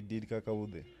nope like you did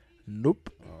kakaude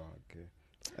nope okay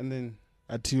and then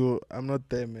atiyo I'm not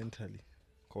there mentally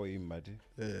koimba ti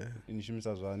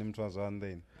inishimisa zvani muthu wazvani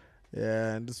then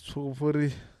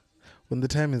ndisifuri when the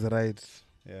time is right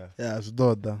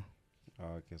zvidoda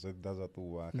okay so that's what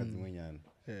akadzimwe nyana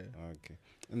okay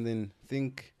and then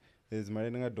think there's mari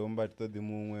ndingadomba titodhi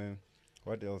mumwe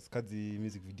what else kadzi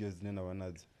music videos dzine ndava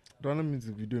nadzo ndaona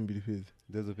music video mbiri fedzi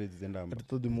ndedzo pedzi dzendamba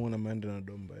titodhi mumwe namari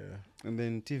ndinadomba and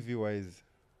then TV wise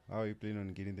how are you planning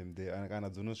on getting them there kana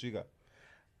dzonosvika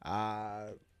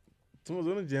dzimwe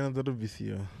dzonojena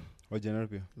dzatobvisiwa wajena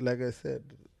ripio like I said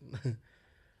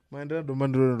mari ndinadomba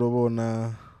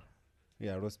ndirondovoona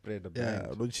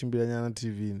rochimbira nyana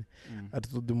tvini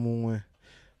atitodhi mumwe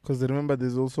because remember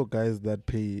there's also guys that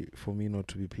pay for me not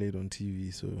to be played on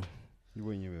TV so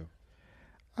iwenyewewo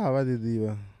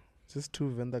vadidiva just two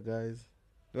vendor guys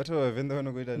vatavavenda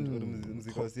vanokuita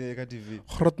muzika usiya eka-TV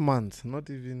Grootmans not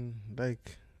even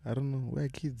like I don't know we're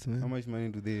kids man how much money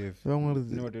do they have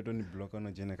nevatoitoni block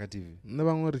vanojena eka-TV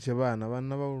nevamwe riche vana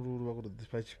vaururu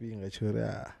vakutodzipa chipinga chori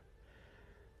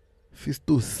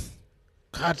Fistos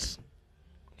cut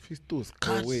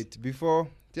wait before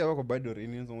tiava kubhadhori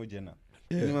ini nsongojena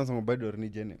ini mansongobhadhori ni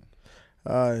jene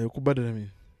kubhadhara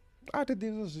mini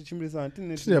titizo zvichimbirisana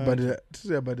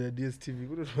tiriabhadhara DSTV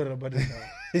kutotora bhadhara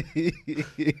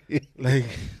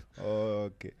like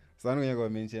okay sanonyanya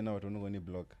kuvaменshena kuti unogoni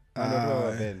block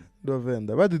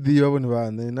ndovenda vadidii vavo ni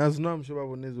vane nazvino amusho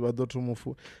vavo nezvo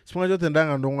vadotomufu chimwe chote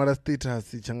ndanga ndongwara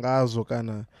status changazo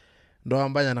kana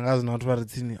ndoambanya ndangazina kuti vari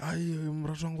tsini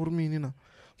murato wangu uri mini na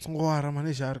songowara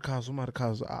maneja ari kazo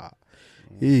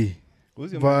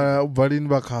ubva lini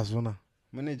vakazo na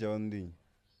maneja wandinyi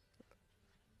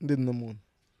ndina munhu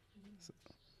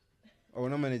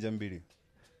auna maneja mbiri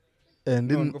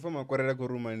kofama korera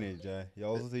kuri manager you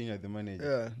also saying you're the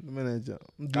manager the manager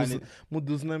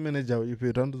mudusi na manager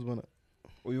ipeto anduzibona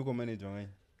uyuko manager wangai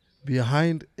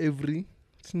behind every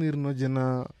tiniri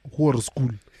nojena war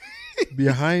school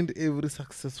behind every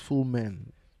successful man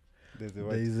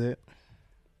there is a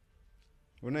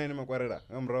unaine makwarera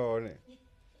ngamurawaone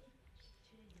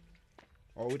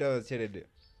uita vacherede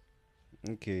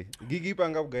okay Gatekeeping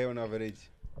angakugaya on average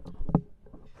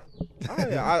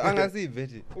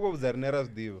angasibveti ukobvudza rinera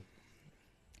zvidivo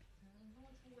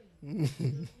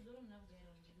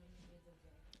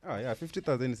yeah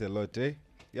 50,000 is a lot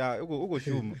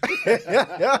ukoshuma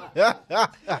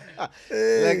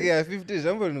like 50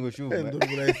 zvambori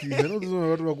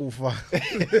nikoshumavatu vakufa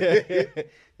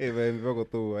vaimbi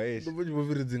vakotowa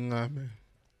ndopochivoviridzi ng'ame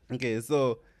okay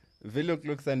so Value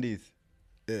O'Clock Sundays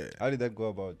how did that go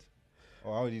about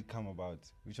or how did it come about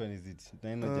which one is it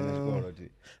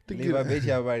liva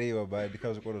bechavariva but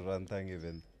ndikazvikoro zvantange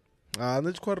even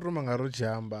nechikwari manga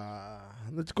rochihamba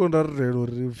nechikonda rorero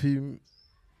ripfi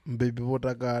mbebi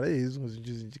votakara zvimwe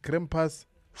zvinji crempass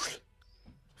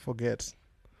forget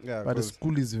but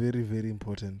school is very very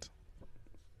important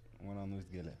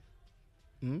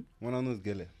mwana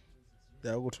unozigele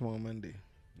ukotoma Monday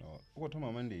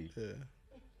ukotoma Monday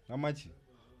ngamachi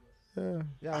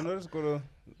ndori chikoro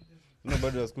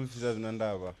unobhadhira school fees hazvina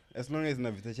ndava as long as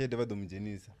nabvisa chete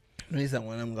vadomujenisa noisa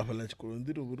mwana mungafala chikoro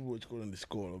ndiro kurivo chikoro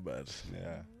ndechikoro but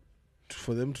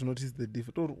for them to notice the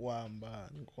difference.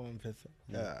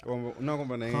 Yeah.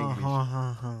 Unakomba na Ha, English. ha,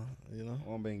 ha, ha, you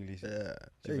know? English.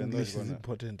 English is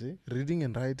important, eh? Reading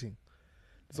and writing.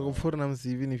 So for them,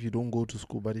 even if you don't go to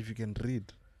school, but if you can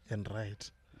read and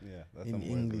write that's in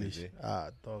English,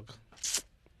 dog.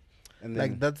 And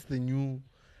like that's the new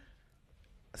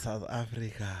South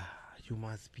Africa. You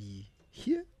must be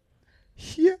here.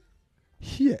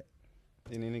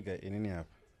 In any app.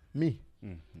 Me?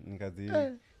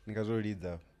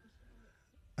 Nikazo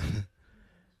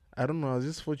I don't know. I was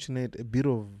just fortunate. A bit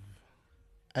of,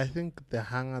 I think the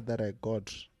hunger that I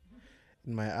got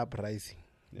in my uprising,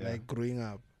 like growing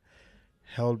up,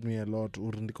 helped me a lot.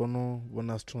 Urindikono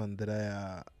wanastuna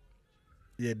ndira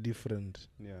ya different.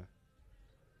 Yeah.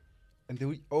 And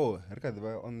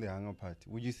on the hunger part,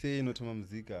 would you say no to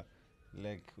muzika,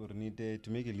 like or need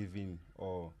to make a living,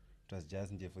 or it was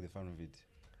just for the fun of it?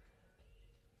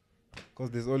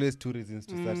 Because there's always two reasons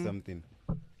to start something.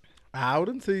 I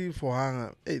wouldn't say for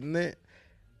hunger.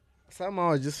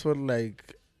 Somehow I just felt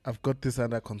like I've got this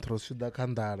under control. Shuda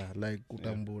kandara, like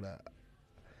utambura.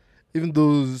 Even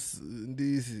those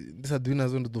these are doing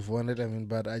as one to do 400. I mean,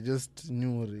 but I just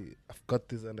knew I've got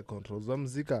this under control. So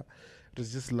muzika, it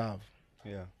was just love.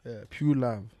 Yeah, pure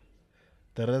love.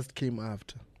 The rest came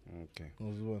after. Okay.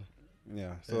 Was one.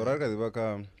 Yeah. So Raga the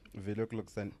Velo Clock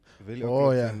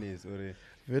Sundays or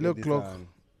Velo Clock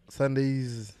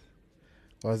Sundays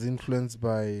was influenced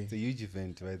by. It's a huge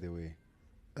event, by the way.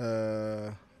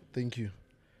 Thank you.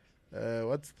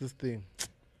 What's this thing?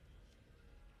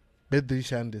 Birthday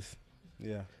Shandies.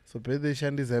 Yeah. So birthday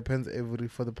Shandies happens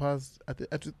for the past I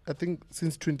think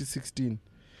since 2016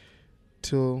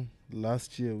 till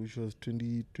last year, which was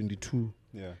 2022.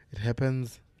 Yeah. It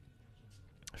happens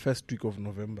first week of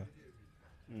November.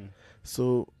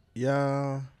 So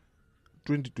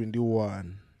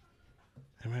 2021.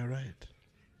 Am I right?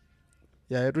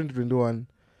 Yeah, 2021.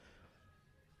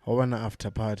 Hawana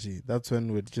after party. That's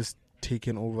when we'd just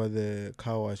taken over the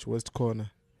car wash West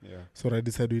Corner. Yeah. So I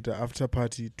decided to after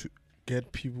party to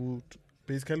get people to,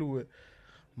 basically we're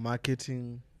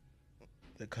marketing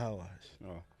the car wash.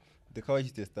 Oh. The car wash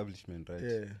is the establishment, right?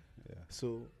 Yeah.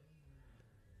 So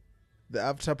the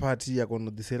after party I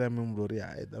gonna decide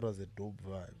that was a dope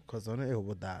vibe. Because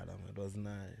it was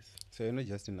nice. So you're not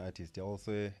just an artist, you're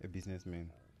also a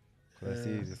businessman. Because I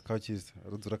see this couch is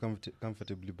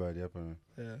comfortably bad.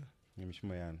 Yeah.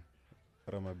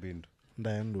 Ramabindu.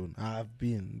 I've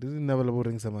been. This is never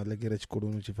ring some legere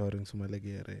chikorunu chifauring some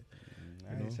legere.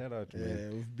 Shout out,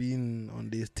 man. We've been on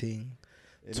this thing.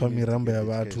 So mirambo ya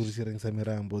watu shiringisa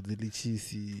mirambo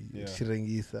dilichisi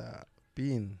shirengisa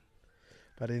been.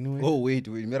 But anyway. Oh wait,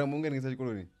 mirambo ngengisa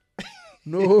chikorunu.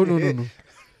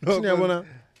 No.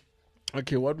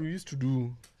 Okay, what we used to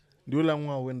do. Ndiola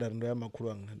mwa wenda ndo ya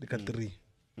makuru anga ndika 3.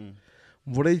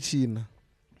 Mvura ichina.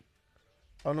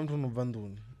 Ana mtu unobva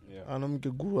nduni. Ana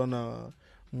mukeguru ana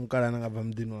mukala ngabva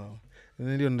mudini wawo.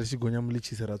 Ndio ndachigonya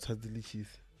mulichisi ratswadzi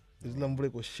lichisi. Ndizila mvura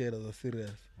ikoshera za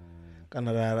serious.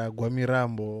 Kana ragwa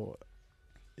mirambo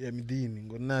ya midini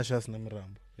ngonasha asina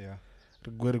mirambo. Yeah.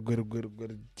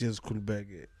 Rigwere just cool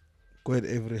bag. Go at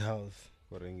every house.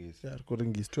 Korengis. Yeah,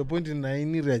 korengis. To a point in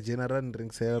 9 ri general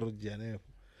ndringisa janepo.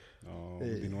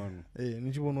 Within one.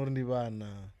 Nichibona uri ndi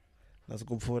vana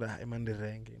nasikopfura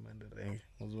imandirenge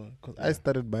because I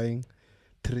started buying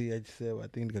 3 I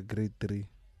think like grade 3,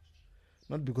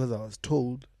 not because I was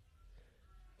told,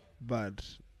 but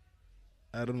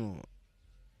I don't know.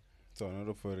 So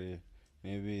another for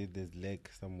maybe there's leg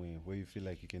somewhere where you feel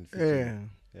like you can fit in.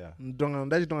 Yeah.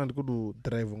 Ndachitonga ndikudu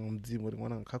drive ngamudzimu uri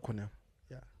mwana ngakakona.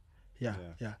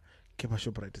 Yeah. Kepa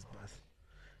Shoprite is bus.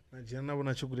 Najina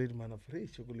nabona chocolate mana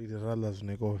fresh chocolate rala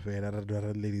zvineko vera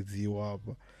radwara leridziwa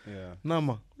apa. Yeah.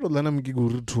 Nama kudodlana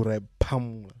mukiguru tura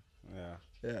pamwa.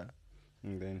 Yeah.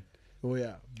 And then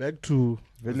back to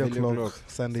Value Clock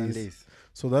Sundays.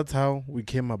 So that's how we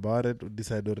came about it. We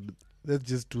decided let's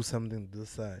just do something this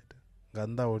side.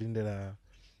 Ganda olindera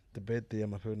the birthday ya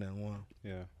mafeo yangwa.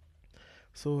 Yeah.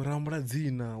 So rambra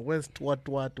dzina West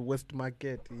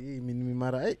Market mini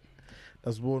mara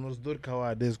that's one of those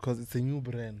nowadays because it's a new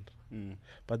brand.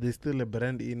 But there's still a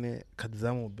brand in a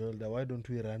Kadzamo builder. Why don't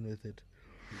we run with it?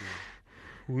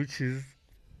 Which is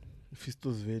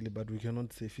Fistosvalley, but we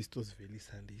cannot say Fistosvalley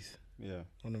Sundays. Yeah.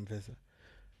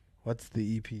 What's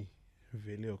the EP?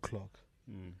 Value Clock.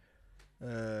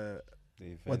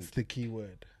 What's the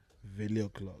keyword? Value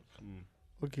Clock.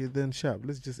 Okay, then sharp.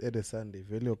 Let's just add a Sunday.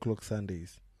 Value Clock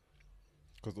Sundays.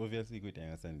 Because obviously good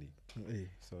on Sunday.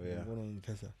 So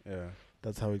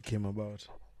That's how it came about.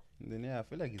 Then I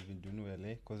feel like it's been doing well,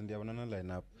 because they have another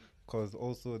lineup. Because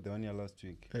also the one year last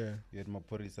week, Yeah. you had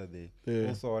Maporisa there. Yeah.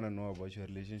 Also, I want to know about your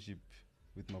relationship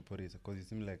with Maporisa because you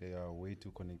seem like you are way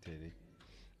too connected.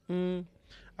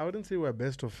 I wouldn't say we're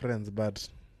best of friends, but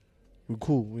we're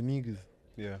cool. We're niggas.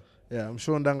 Yeah. Yeah, I'm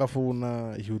sure Ndanga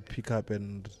Funa, he would pick up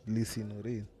and listen.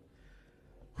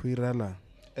 Huirala.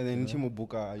 And then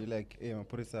Chimubuka, are you like, hey,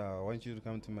 Maporisa, I want you to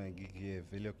come to my gig here,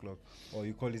 Valley o'clock, or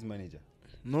you call his manager?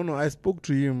 No, I spoke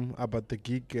to him about the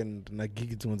gig and na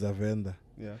gig venda.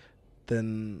 Yeah.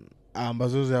 Then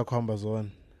it's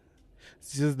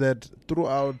just that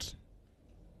throughout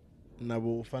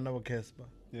Nabo Fanabo Kespa,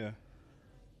 Yeah.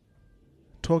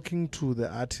 talking to the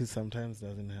artist sometimes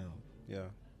doesn't help. Yeah.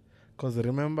 Because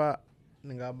remember,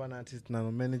 an artist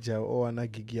na manager or an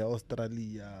gig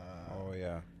Australia, Oh,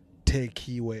 yeah.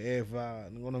 Turkey, wherever.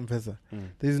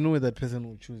 There's no way that person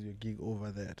will choose your gig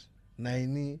over that.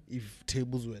 Naini, if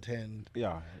tables were turned.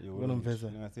 Yeah, you wouldn't.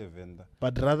 Say a vendor.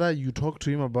 But rather you talk to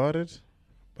him about it,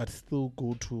 but still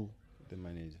go to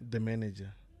the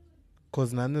manager.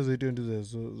 Because none zoito ndizo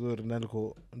zo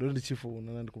rinalko ndo ndichifu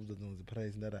nandi kubza the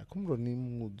price ndara kumro ni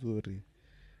mudzori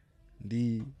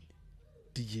ndi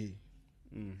DJ.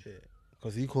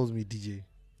 Because he calls me DJ.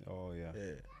 Oh yeah.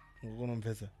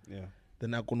 Ngokunomfesa. Yeah.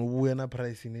 Then akunobuya na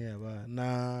price ine yaba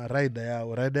na rider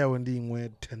yawo ndi imwe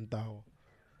 10,000.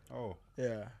 Oh.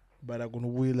 Yeah. But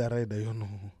akunobuyila rider yono.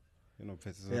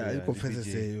 Yeah, you confess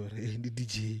say you're the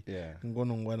DJ. Yeah.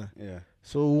 Yeah.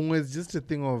 So it's just a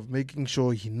thing of making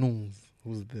sure he knows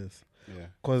who's this. Yeah.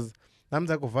 Because I'm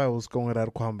like if I was going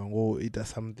to go eat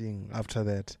something after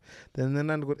that. Then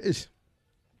I go ish.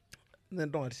 Then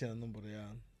don't share number ya.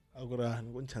 I go to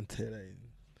go chantela in.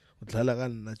 Utlala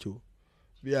kan nacho.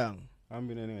 Biang. I'm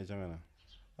been anyway changana.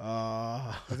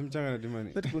 Asim changana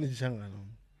dimani. That kuni changana.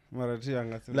 Marathi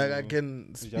anga. Like I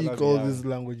can speak all these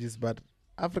languages, but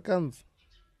Africans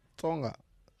Tonga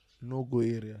no go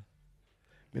area.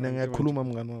 Mina ngiyakhuluma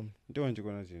mngani wami. Into nje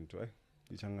kona zinto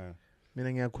ichangana.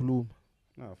 Mina ngiyakhuluma.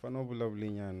 Fana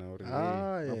ubulavulinyana uri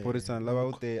Maporisa lava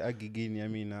ute agigini ya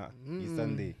mina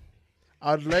Sunday.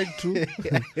 I'd like to.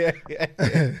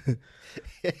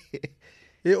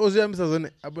 Oziyamisa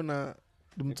zone abona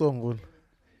dumtsongo.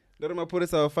 Lero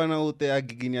Maporisa fana ute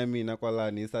agigini ya mina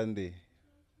kwalani Sunday.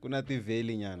 Kuna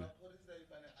tiveli nyana.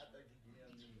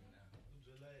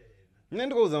 Mina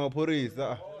ndikuuza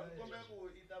Maporisa.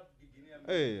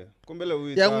 Kombela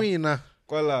uita. Ya n'wina.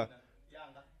 Kwala.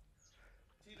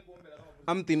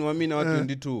 Amtini wa mina wa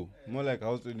 22. More like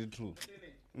house 22.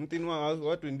 Mtini wa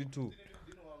 22.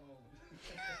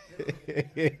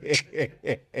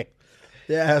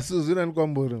 Yeah, so zina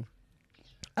nikwambura.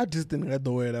 Artist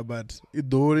ngadowela but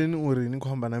idori ni uri ni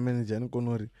kwamba na manager ni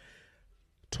konori.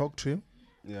 Talk to him.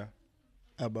 Yeah.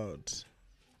 About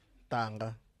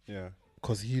Tanga. Yeah.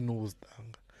 Because he knows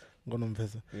Tanga.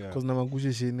 Ngonomfesa. Yeah. Because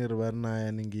namagushe shini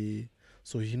ribarna ningi.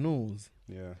 So he knows.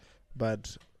 Yeah.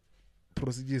 But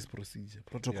procedure is procedure.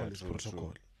 Protocol is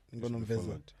protocol.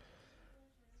 Ngonomfesa.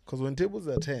 Because when tables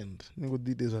are turned, ningo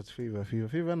did is what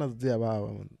favor nas dia baba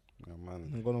man. Yeah,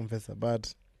 man. Ngonomfesa.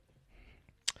 But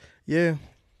yeah,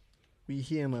 we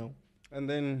here now. And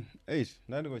then,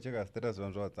 now to go check our status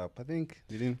on WhatsApp. I think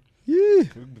didn't. Yeah.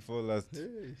 Week before last,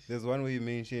 there's one way you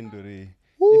mentioned Dori.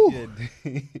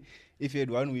 If you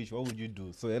had one wish, what would you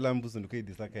do? So Elambus and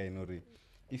Nori.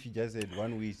 If you just had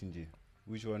one wish,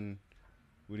 which one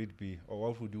would it be, or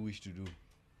what would you wish to do?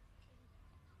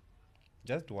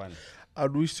 Just one.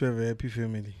 I'd wish to have a happy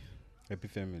family. Happy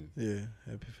family. Yeah,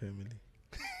 happy family.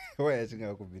 Why I think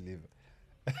I could believe.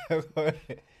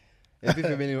 Happy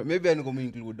family. Maybe I'm going to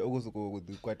include also with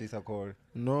the Quatisa call.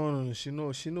 No, she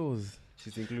knows.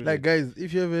 She's included. Like guys,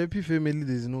 if you have a happy family,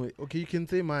 there's no way. Okay, you can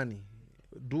say money.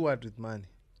 Do what with money?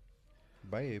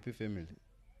 Buy a happy family.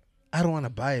 I don't want to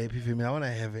buy a happy family. I want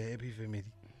to have a happy family.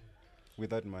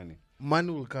 Without money.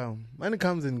 Money will come. Money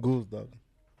comes and goes, dog.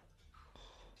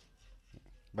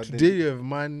 But today you have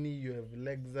money, you have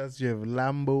Lexus, you have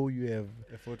Lambo, you have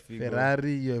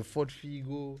Ferrari, you have Ford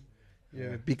Figo, you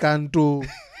have Picanto,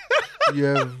 you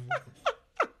have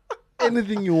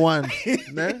anything you want.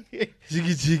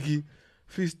 Jiki,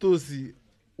 Fistosi,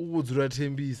 Uwodzura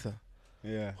Tembisa.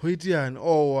 Yeah. Hoitian,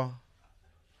 Owa.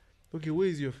 Okay, where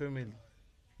is your family?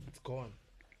 It's gone.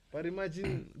 But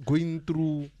imagine going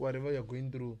through whatever you're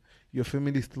going through, your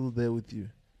family is still there with you.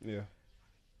 Yeah.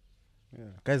 Yeah.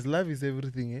 Guys, love is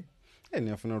everything, eh?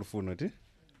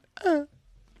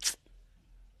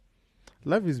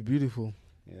 Love is beautiful.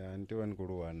 Yeah, until one go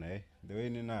one, eh? The way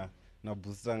you na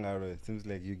busanga, it seems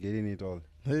like you're getting it all.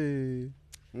 Hey.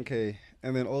 Okay,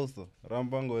 and then also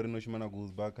Rambango or Noshimana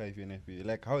Gusba if you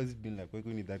like how has it been like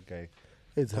working with that guy?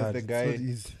 It's hard. The guy, it's not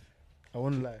easy. I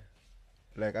won't lie.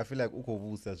 like I feel like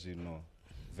ukovusa zvino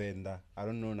Venda. I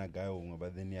don't know na guy umwe,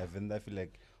 but then yeah, Venda I feel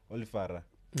like Olifara.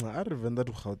 I Venda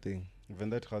to Gauteng.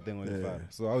 Venda to Gauteng Olifara.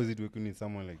 So how is it working with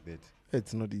someone like that?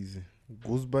 It's not easy.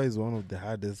 Gusba is one of the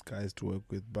hardest guys to work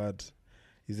with, but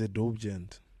he's a dope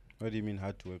gent. What do you mean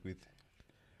hard to work with?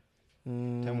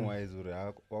 Time wise uri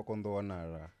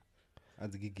wakondowanara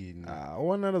adzigigini.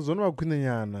 Wanara zona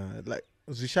wakunyana like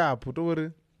zvishapu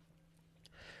tori.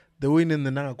 The way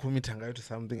Nanga commit to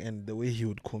something and the way he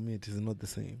would commit is not the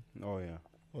same. Oh yeah.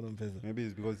 Maybe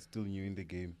it's because he's still new in the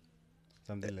game.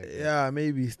 Something like that. Yeah,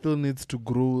 maybe he still needs to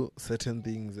grow certain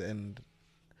things and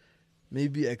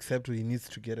maybe accept he needs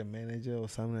to get a manager or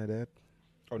something like that.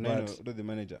 Oh, no, not the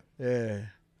manager. Yeah.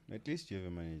 At least you have a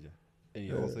manager. And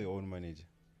you're also your own manager.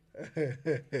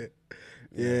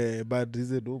 Yeah, but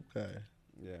he's a dope guy.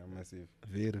 Yeah, massive.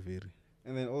 Very, very.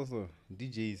 And then also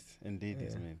DJs and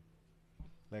ladies, man.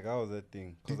 Like, how was that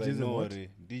thing? Because I DJs know and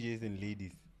what? DJs and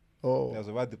ladies. Oh. There's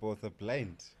about the post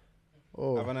blind.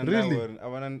 Oh, really?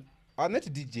 I'm not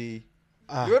DJ.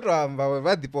 You're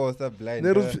about the post blind.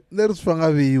 There's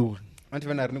Fangavi. Anti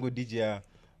when I go DJ,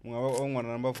 one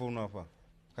number phone offer.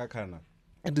 Kakana.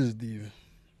 It is deep.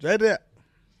 Right there.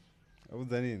 I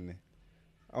was in.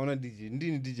 I want to DJ.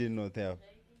 Didn't DJ not there.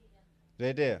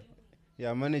 Right there.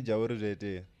 Yeah, manager or right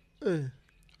there.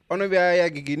 Ono be aya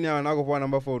gigini na go for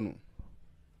number phone.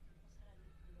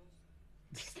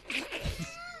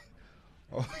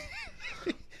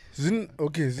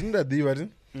 Isn't that the what?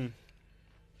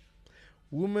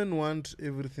 Women want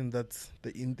everything that's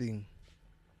the in thing.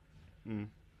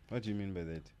 What do you mean by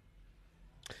that?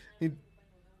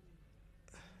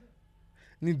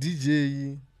 Ni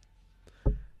DJ,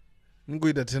 ni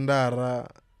goita tendara,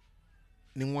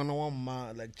 ni mwana wa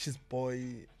ma like cheese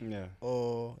boy, yeah,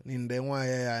 or ni ndengwa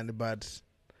ya but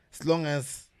as long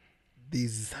as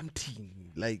there's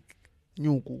something like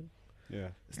nyuku, yeah,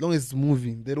 as long as it's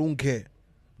moving, they don't care.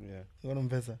 Yeah, you know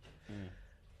what I'm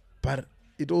But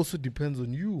it also depends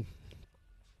on you.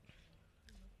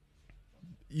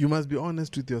 You must be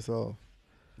honest with yourself.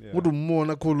 Mutu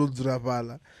mona kolodzura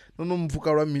pala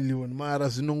nonomfuka lwa million mara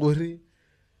zvinongori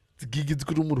dzigigi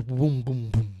dzikuti muri boom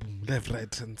boom boom boom left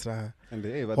right and center and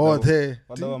hey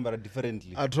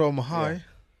differently at home high.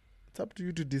 It's up to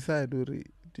you to decide, do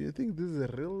you think this is a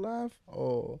real life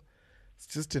or it's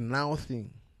just a now thing?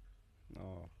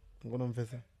 No,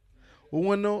 ngonomvesa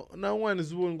umwe na umwe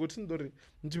ziboni ngothi ndori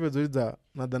mchipedzoidza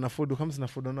nadana food kamsina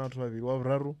food na watu vaviri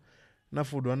wavraru na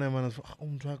food wana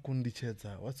umuntu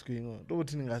akundichedza what's going on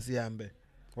ndokuti ningasiyambe.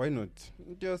 Why not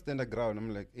just stand the ground?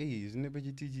 I'm like, hey, isn't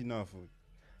it teach enough?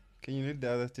 Can you let the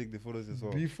others take the photos as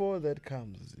well? Before that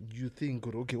comes, you think,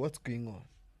 okay, what's going on?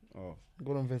 Oh,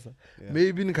 yeah.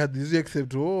 Maybe nikadizu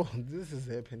accept, oh, this is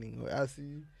happening.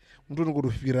 Asi muntu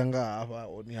ngorufira ngahava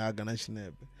oni haga na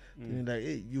chinepe. Then like,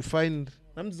 hey, you find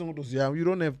you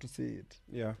don't have to say it.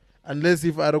 Yeah. Unless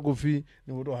if arakufi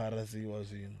ni muto harasiwa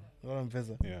zvino.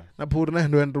 Yeah. Na puri na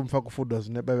ndo ndumfa kufuda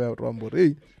zvinepa vya twambori.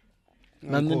 Hey.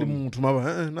 Nandi muntu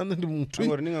maba, nandi muntu.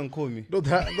 Ngori ninga nkomi. Ndo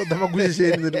dama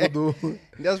kusheni ndo.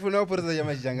 Ndiyasifuna uporisa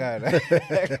yamajangana.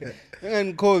 Ninga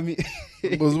nkomi.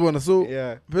 Ngozibona so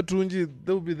yeah. Petunji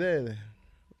they'll be there.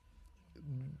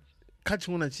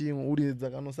 Kachimuna chimwe uridza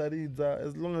kanosaridza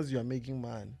as long as you are making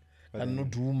money.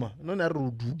 Kanodhuma. None ari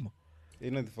rudhuma. You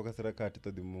know the focus rakati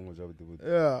to the mungu job the good.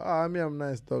 Yeah, me I'm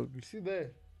nice dog. You see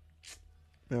there?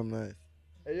 Me I'm nice.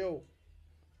 Hey yo.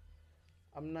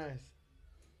 I'm nice.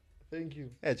 Thank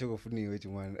you. Yeah, choko funny which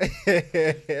one.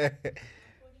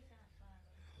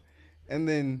 And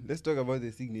then let's talk about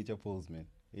the signature polls, man.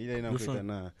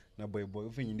 Na boy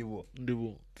ufinyi ndivo.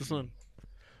 This one.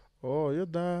 Oh, you're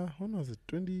there. When was it?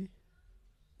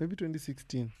 Maybe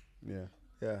 2016. Yeah.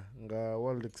 Yeah, nga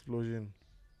world explosion.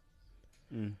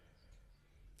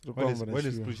 World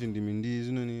explosion dimindi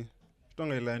zinoni.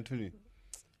 Tonga ila ntuni.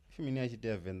 Fimini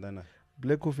achitea vendana.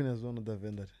 Black Coffin is one of the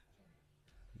vendor.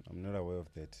 I'm not aware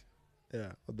of that.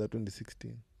 Yeah, of the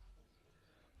 2016.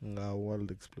 Nga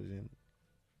world explosion.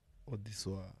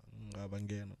 Odiswa nga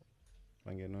bangeno.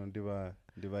 Bangeno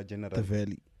diva general. The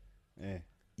valley.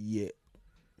 Yeah.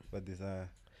 But this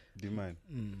demand.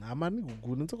 Amani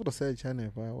kugudu ntsoko say chane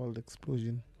pa world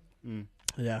explosion.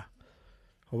 Yeah.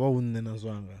 Oba unne na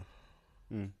zwanga.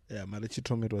 Yeah, Marichi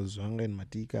told me it was Zwanga in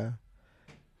Matika.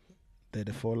 They had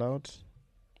a fallout.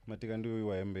 Matika ndio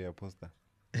waembe ya poster.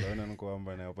 Laona nko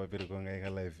amba na papiri kwa ngaika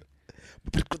live.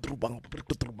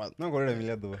 Nangorera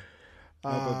miliado.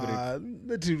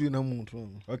 Netiri na muntu.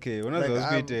 Okay, unazo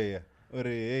hospital ya.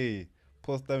 Ore hey,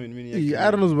 poster mini yake.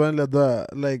 I don't know zbanila da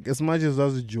like as much as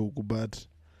a joke but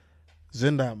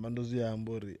zenda mandozi ya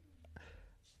ambori.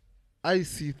 I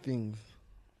see things.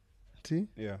 See?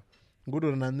 Yeah.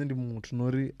 ngori nani ndi muthu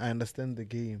nori I understand the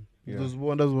game. Yeah. Those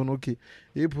one okay.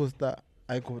 He poster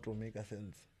I could make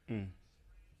sense.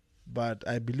 But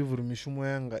I believe mishumo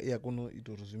yanga iyakono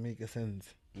ito make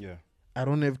sense. Yeah. I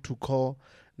don't have to call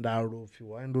ndalofi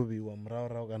wandoviwa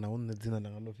muraura kana une dzina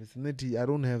ndangalofi neti I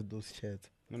don't have those chats.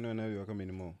 No welcome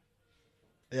anymore.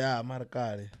 Yeah, mara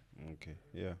kale. Okay.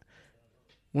 Yeah.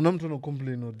 Una mtu no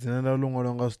complain uri dzina ndalo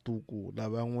longolwa nga stuku la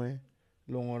vamwe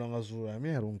longolwa nga zulu. I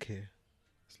mean, I don't care.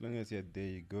 As long as you're there,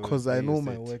 you go. Because I know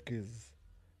my work is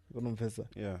konomfesa.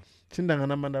 Yeah. Chindanga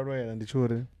namba ndaloyela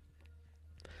ndichore.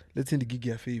 Let's say the gig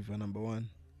ya favor number 1.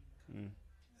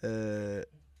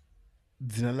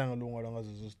 Dzina langa longolwa nga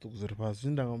zozo stuku zori pasi.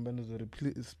 Chindanga mbendo zori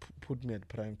please put me at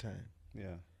prime time.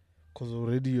 Yeah. Because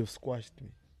already you've squashed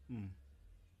me.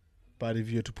 But if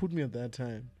you had to put me at that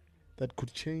time, that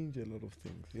could change a lot of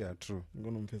things. Yeah, true.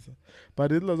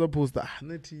 But it was opposed to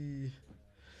I'm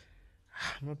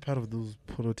not part of those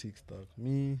politics stuff.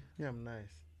 Me, I'm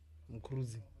nice. I'm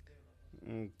cruising.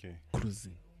 Okay.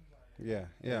 Cruising. Yeah.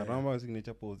 Ramba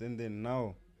signature pose. And then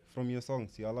now, from your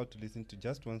songs, you're allowed to listen to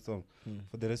just one song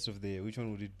for the rest of the year. Which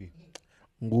one would it be?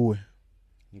 Nguwe.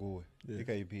 Yeah.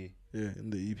 EP. Yeah, in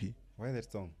the EP. Why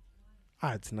that song?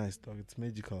 It's nice, dog. It's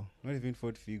magical. Not even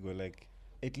fourth figure, like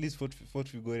at least fourth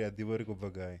figure at the work of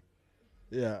a guy.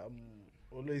 Yeah, I'm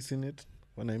always in it.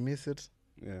 When I miss it,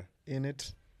 in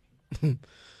it.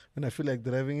 When I feel like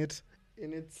driving it,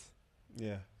 in it.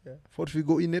 Yeah. Fourth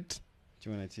figure in it.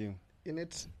 Chiu. In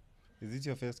it. Is it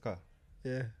your first car?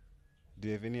 Yeah. Do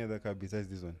you have any other car besides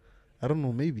this one? I don't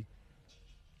know, maybe.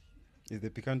 Is the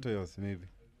Picanto yours? Maybe.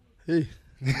 Hey,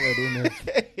 I don't know.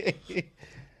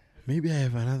 Maybe I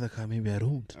have another car, maybe I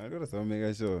don't. I got to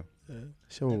make sure.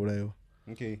 Sure.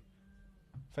 Okay.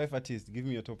 5 artists. Give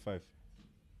me your top 5.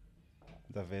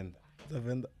 The vendor.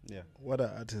 Yeah. What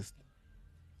are artists?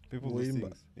 People who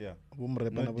sing. Yeah.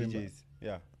 Not DJs.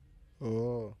 Yeah.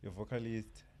 Oh. Your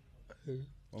vocalist.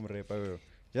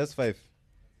 Just 5.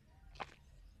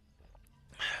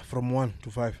 From 1 to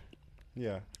 5.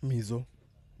 Yeah. Mizo.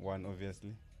 1,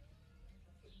 obviously.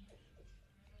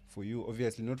 For you,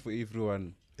 obviously, not for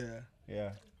everyone.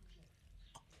 Yeah.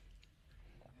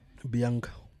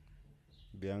 Bianca,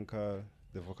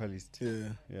 the vocalist.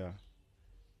 Yeah.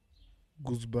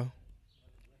 Gusba.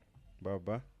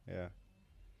 Baba. Yeah.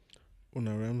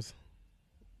 Una Rams.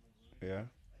 Yeah.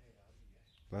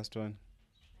 Last one.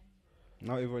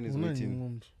 Now everyone is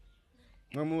waiting.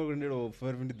 I'm going to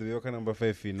go number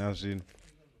 5 in Nazrin.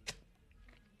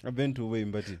 I've been to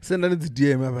Wayne, but send an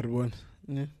DM everyone.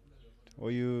 Or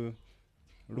you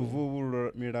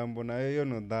Ruvu Mirambo na yo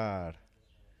no dar.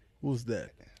 Who's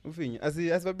that? Ufinyi. As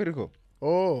Papirico.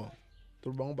 Oh.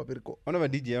 Turbango Papirico. One of a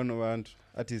DJ on one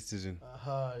artist.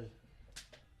 Hi.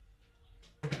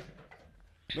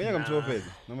 When you come to open,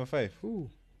 number 5. Who?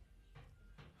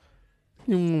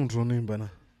 You won't remember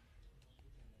now.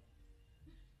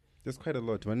 There's quite a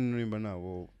lot. One remember now.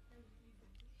 Whoa.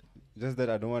 Just that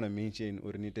I don't want to mention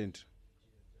or anything.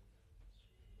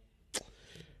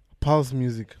 Pulse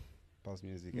music.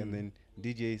 And then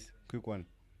DJs, quick one.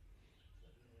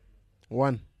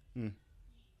 1.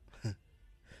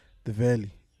 The Valley.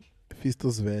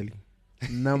 Fistosvalley.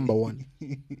 Number 1.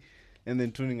 And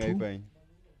then tuning 2. iPhone.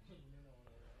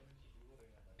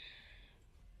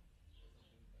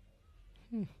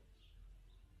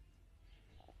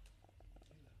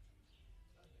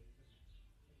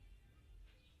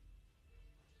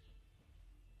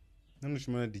 I'm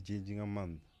not DJing a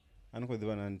month. I'm going to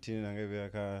the one until I give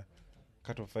a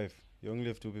cut of 5. You only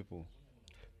have 2 people.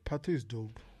 Pato is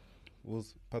dope.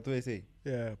 Who's Pato SA?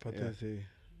 Yeah, Pato SA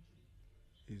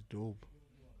is dope.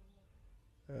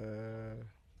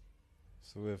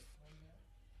 So we have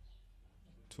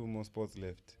 2 more spots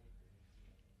left.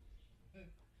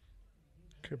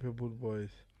 Capable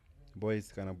boys.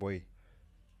 Boys, kind of boy.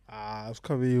 No,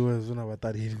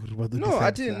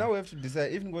 I think now we have to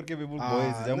decide. Even what capable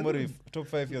boys, Jamboree top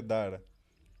 5 your dad.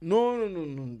 No.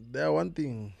 There one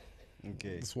thing.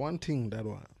 Okay. It's one thing, that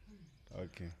one.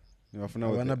 Okay. You have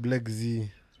now Black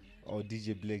Z. Or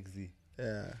DJ Black Z.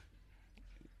 Yeah.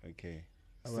 Okay.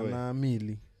 So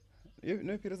Mili. You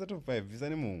know if it's a top 5, is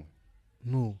anymore?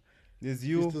 No. There's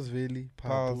you. Fistosvalley,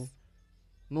 Pulse.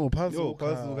 No, Pulse.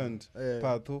 Pulse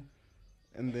Pato.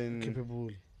 And then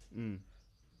Capable.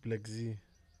 Black Z.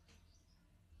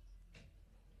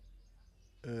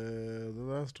 The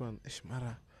last one,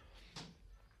 Ishmara.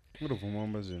 What of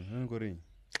Mamba Zen? I'm going.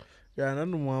 Yeah,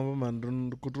 nanu mwamba man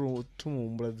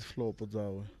tumumbula ziflopo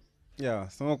zawe. Yeah,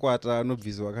 some kwata no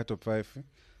visual waka top 5.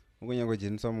 Ngonya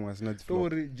jeni some was not Don't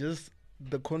worry, just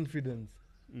the confidence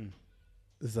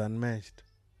is unmatched.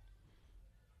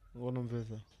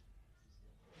 Ngonomvesa.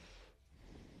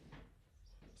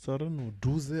 So I don't know,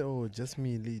 Duze or just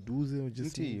Mealy? Duze or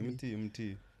just Mealy?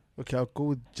 Mti. Okay, I'll go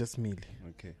with just Mealy.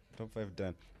 Okay, top 5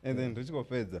 done. And then Rich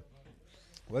Fedza,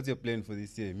 what's your plan for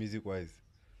this year, music-wise?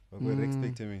 What we're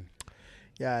expecting?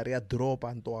 Yeah, ria drop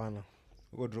Antoana.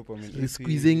 Go drop on EP.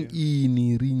 Squeezing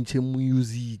in rinche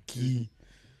music.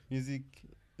 Music,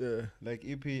 like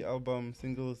EP, album,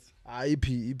 singles. EP.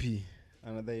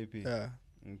 Another EP. Yeah.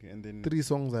 Okay, and then 3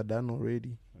 songs are done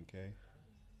already. Okay.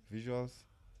 Visuals.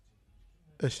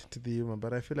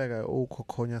 But I feel like I owe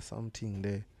Kokonya something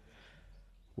there.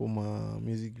 For my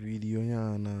music video,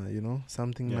 you know,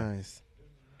 something nice.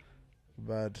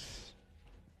 But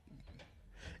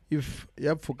if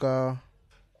Yapfuka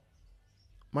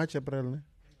March April, ne?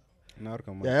 Yeah,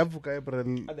 Yapfuka April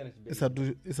is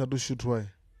a do shoot why.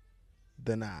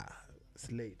 Then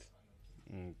it's late.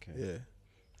 Okay. Yeah.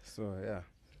 So yeah.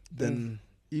 Then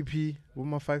EP with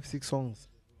my 5-6 songs.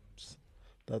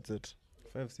 That's it.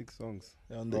 5-6 songs.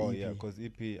 On the EP. Yeah, because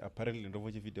EP apparently it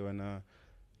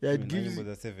gives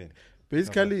you 7.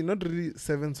 Basically, not really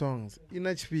 7 songs. In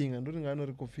HP, I'm doing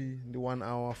another coffee the 1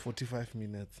 hour 45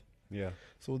 minutes. Yeah.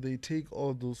 So they take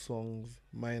all those songs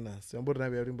minus. I'm about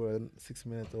 6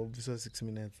 minutes, obviously 6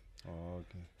 minutes. Oh,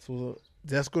 okay. So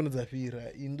just going to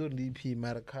Zafira in the EP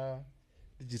Marca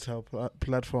digital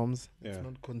platforms. Yeah. It's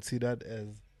not considered as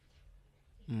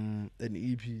an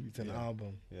EP. It's an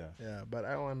album. Yeah. But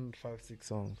I want 5-6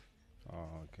 songs.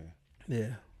 Oh, okay.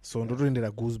 Yeah. So I'm doing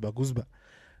the Gusba.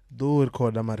 Do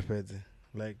record Marfedze.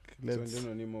 Like let's.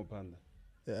 So no more panda.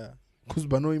 Yeah.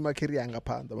 Gusba no imakeri anga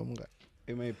panda bamunga.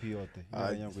 MIP yote.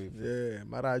 Yeah.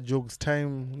 Mara jokes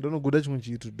time. Don't know good at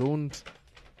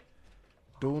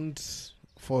don't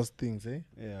force things, eh?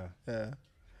 Yeah.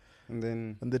 And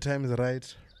then when the time is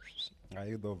right.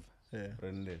 Yeah.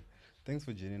 Thanks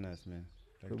for joining us, man.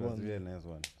 That was a really nice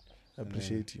one. I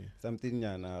appreciate you. Something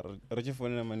yana. Rochi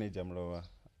phone na manager mlowa.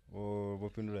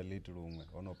 Bopindula late room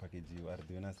ono package you are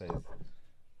doing a size.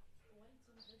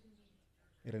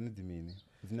 Iranidimini.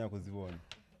 Zina kuzibona.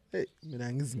 Hey,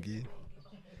 mina ngizingi.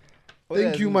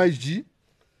 Thank you, my G.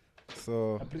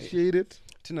 So appreciate it.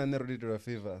 Tina never did a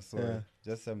favor, so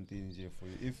just something for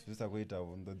you. If this are going to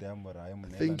ndo diamora, I'm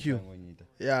thank you.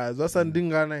 Yeah, that's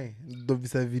andingana. Do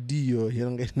visa video here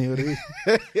ngene.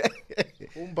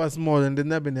 Small and then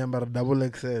nabe number double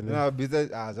XL. No, bisa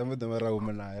some of them are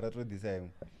woman. That's what this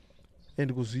time.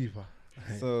 And kuziva.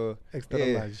 So extra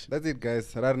large. That's it,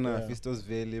 guys. Rarna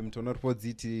Fistosvalley, mtonor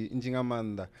podziti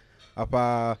injingamanda.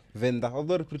 Apa venda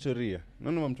although Pretoria.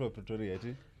 No mtu wa Pretoria,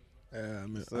 ati.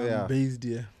 I'm based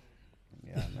here.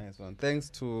 Yeah, nice one. Thanks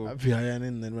to our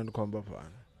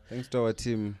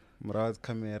team, Muraz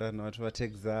Camera, not what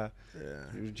takes that.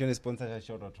 Yeah. Sponsor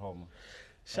shout out home.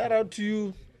 Shout out to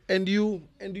you and you.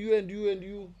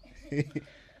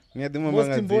 Most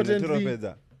importantly,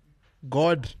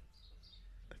 God.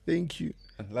 Thank you.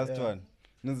 Last one.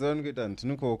 Nizon get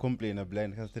nuko complain a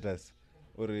blind status.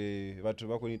 Or watu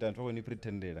wako ni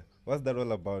pretendera. What's that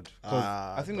all about?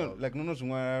 Because I think like no if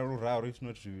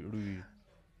not really.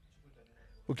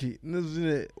 Okay,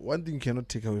 one thing you cannot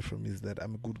take away from me is that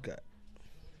I'm a good guy.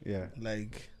 Yeah.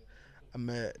 Like I'm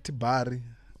a tibari,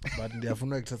 but they have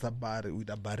no extra bari with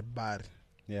a bari.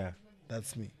 Yeah.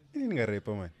 That's me.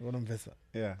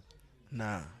 Yeah.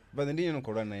 Nah. But then you know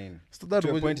corona in. So that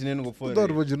was point in go for.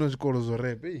 That was you know call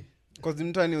rap, eh? Because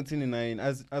mtani utsini 9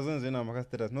 as onzena maka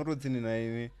status not utsini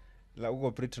 9 la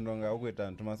uko pretendonga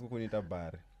ukweta ntomasi kunita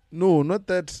bari. No, not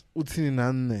that utsini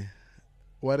 9.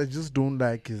 What I just don't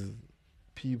like is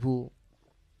people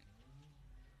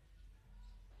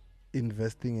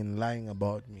investing in lying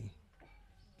about me.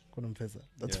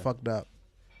 That's fucked up.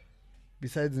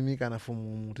 Besides me kind of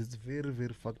form, it's very,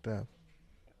 very fucked up.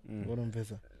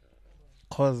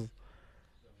 Cause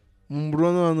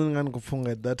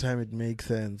at that time it makes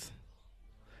sense.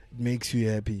 It makes you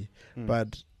happy.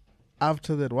 But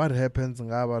after that, what happens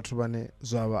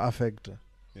affect.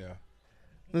 Yeah.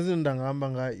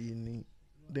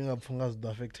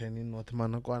 Affect any north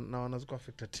man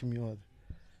affect a team.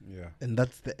 Yeah. And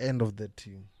that's the end of the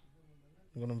team.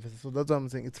 So that's what I'm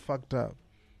saying. It's fucked up.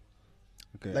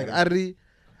 Okay. Like Ari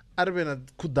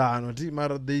Kudano,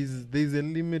 there's a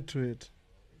limit to it.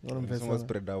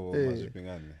 Spread out.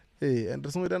 Hey, and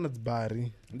there's no it's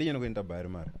Barry. Do you know going to Barry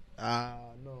Mar?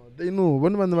 No. They know.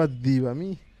 One man about diva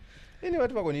me. Anyway,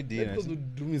 what about dinner?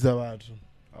 Do me about.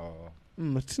 Oh.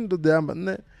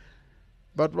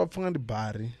 But what from the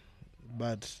Barry?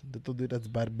 But the thought that's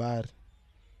bar.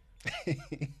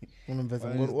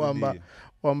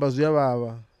 Wamba zuya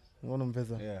baba.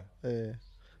 Yeah.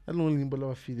 I don't limbo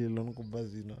la feel alone ko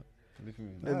bazina.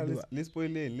 Let's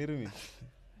spoil it, little me.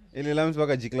 Ele lams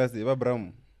baka G class ba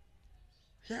Bram.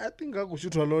 Yeah, I think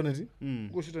akushutwa alone ti.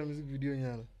 Kushutwa music video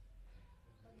nyana.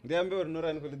 Ndiambe uri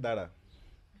norani kulidara.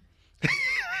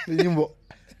 Nyimbo.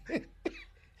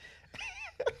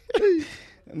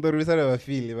 Ndorwisana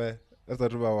vafili va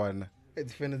vasatu vawana.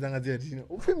 Dzifene dzanga dziyatina.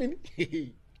 Upfe mini?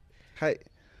 Hai.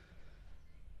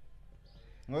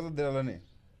 Ngozodela lone?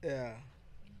 Yeah.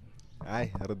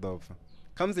 Hai, ridopfa.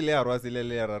 Kamsile ya rwasi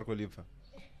lele ya rarko lipfa.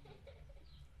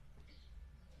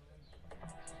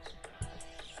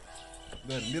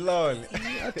 Ndilole.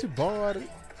 Ati bari.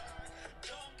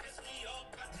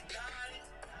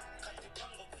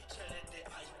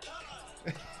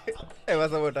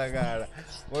 Vasabotakala.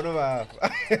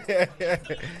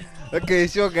 Okay,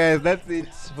 sure guys, that's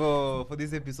it for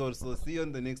this episode. So see you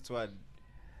on the next one.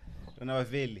 On our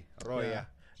Valley, Roya.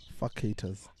 Fuck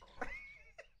haters.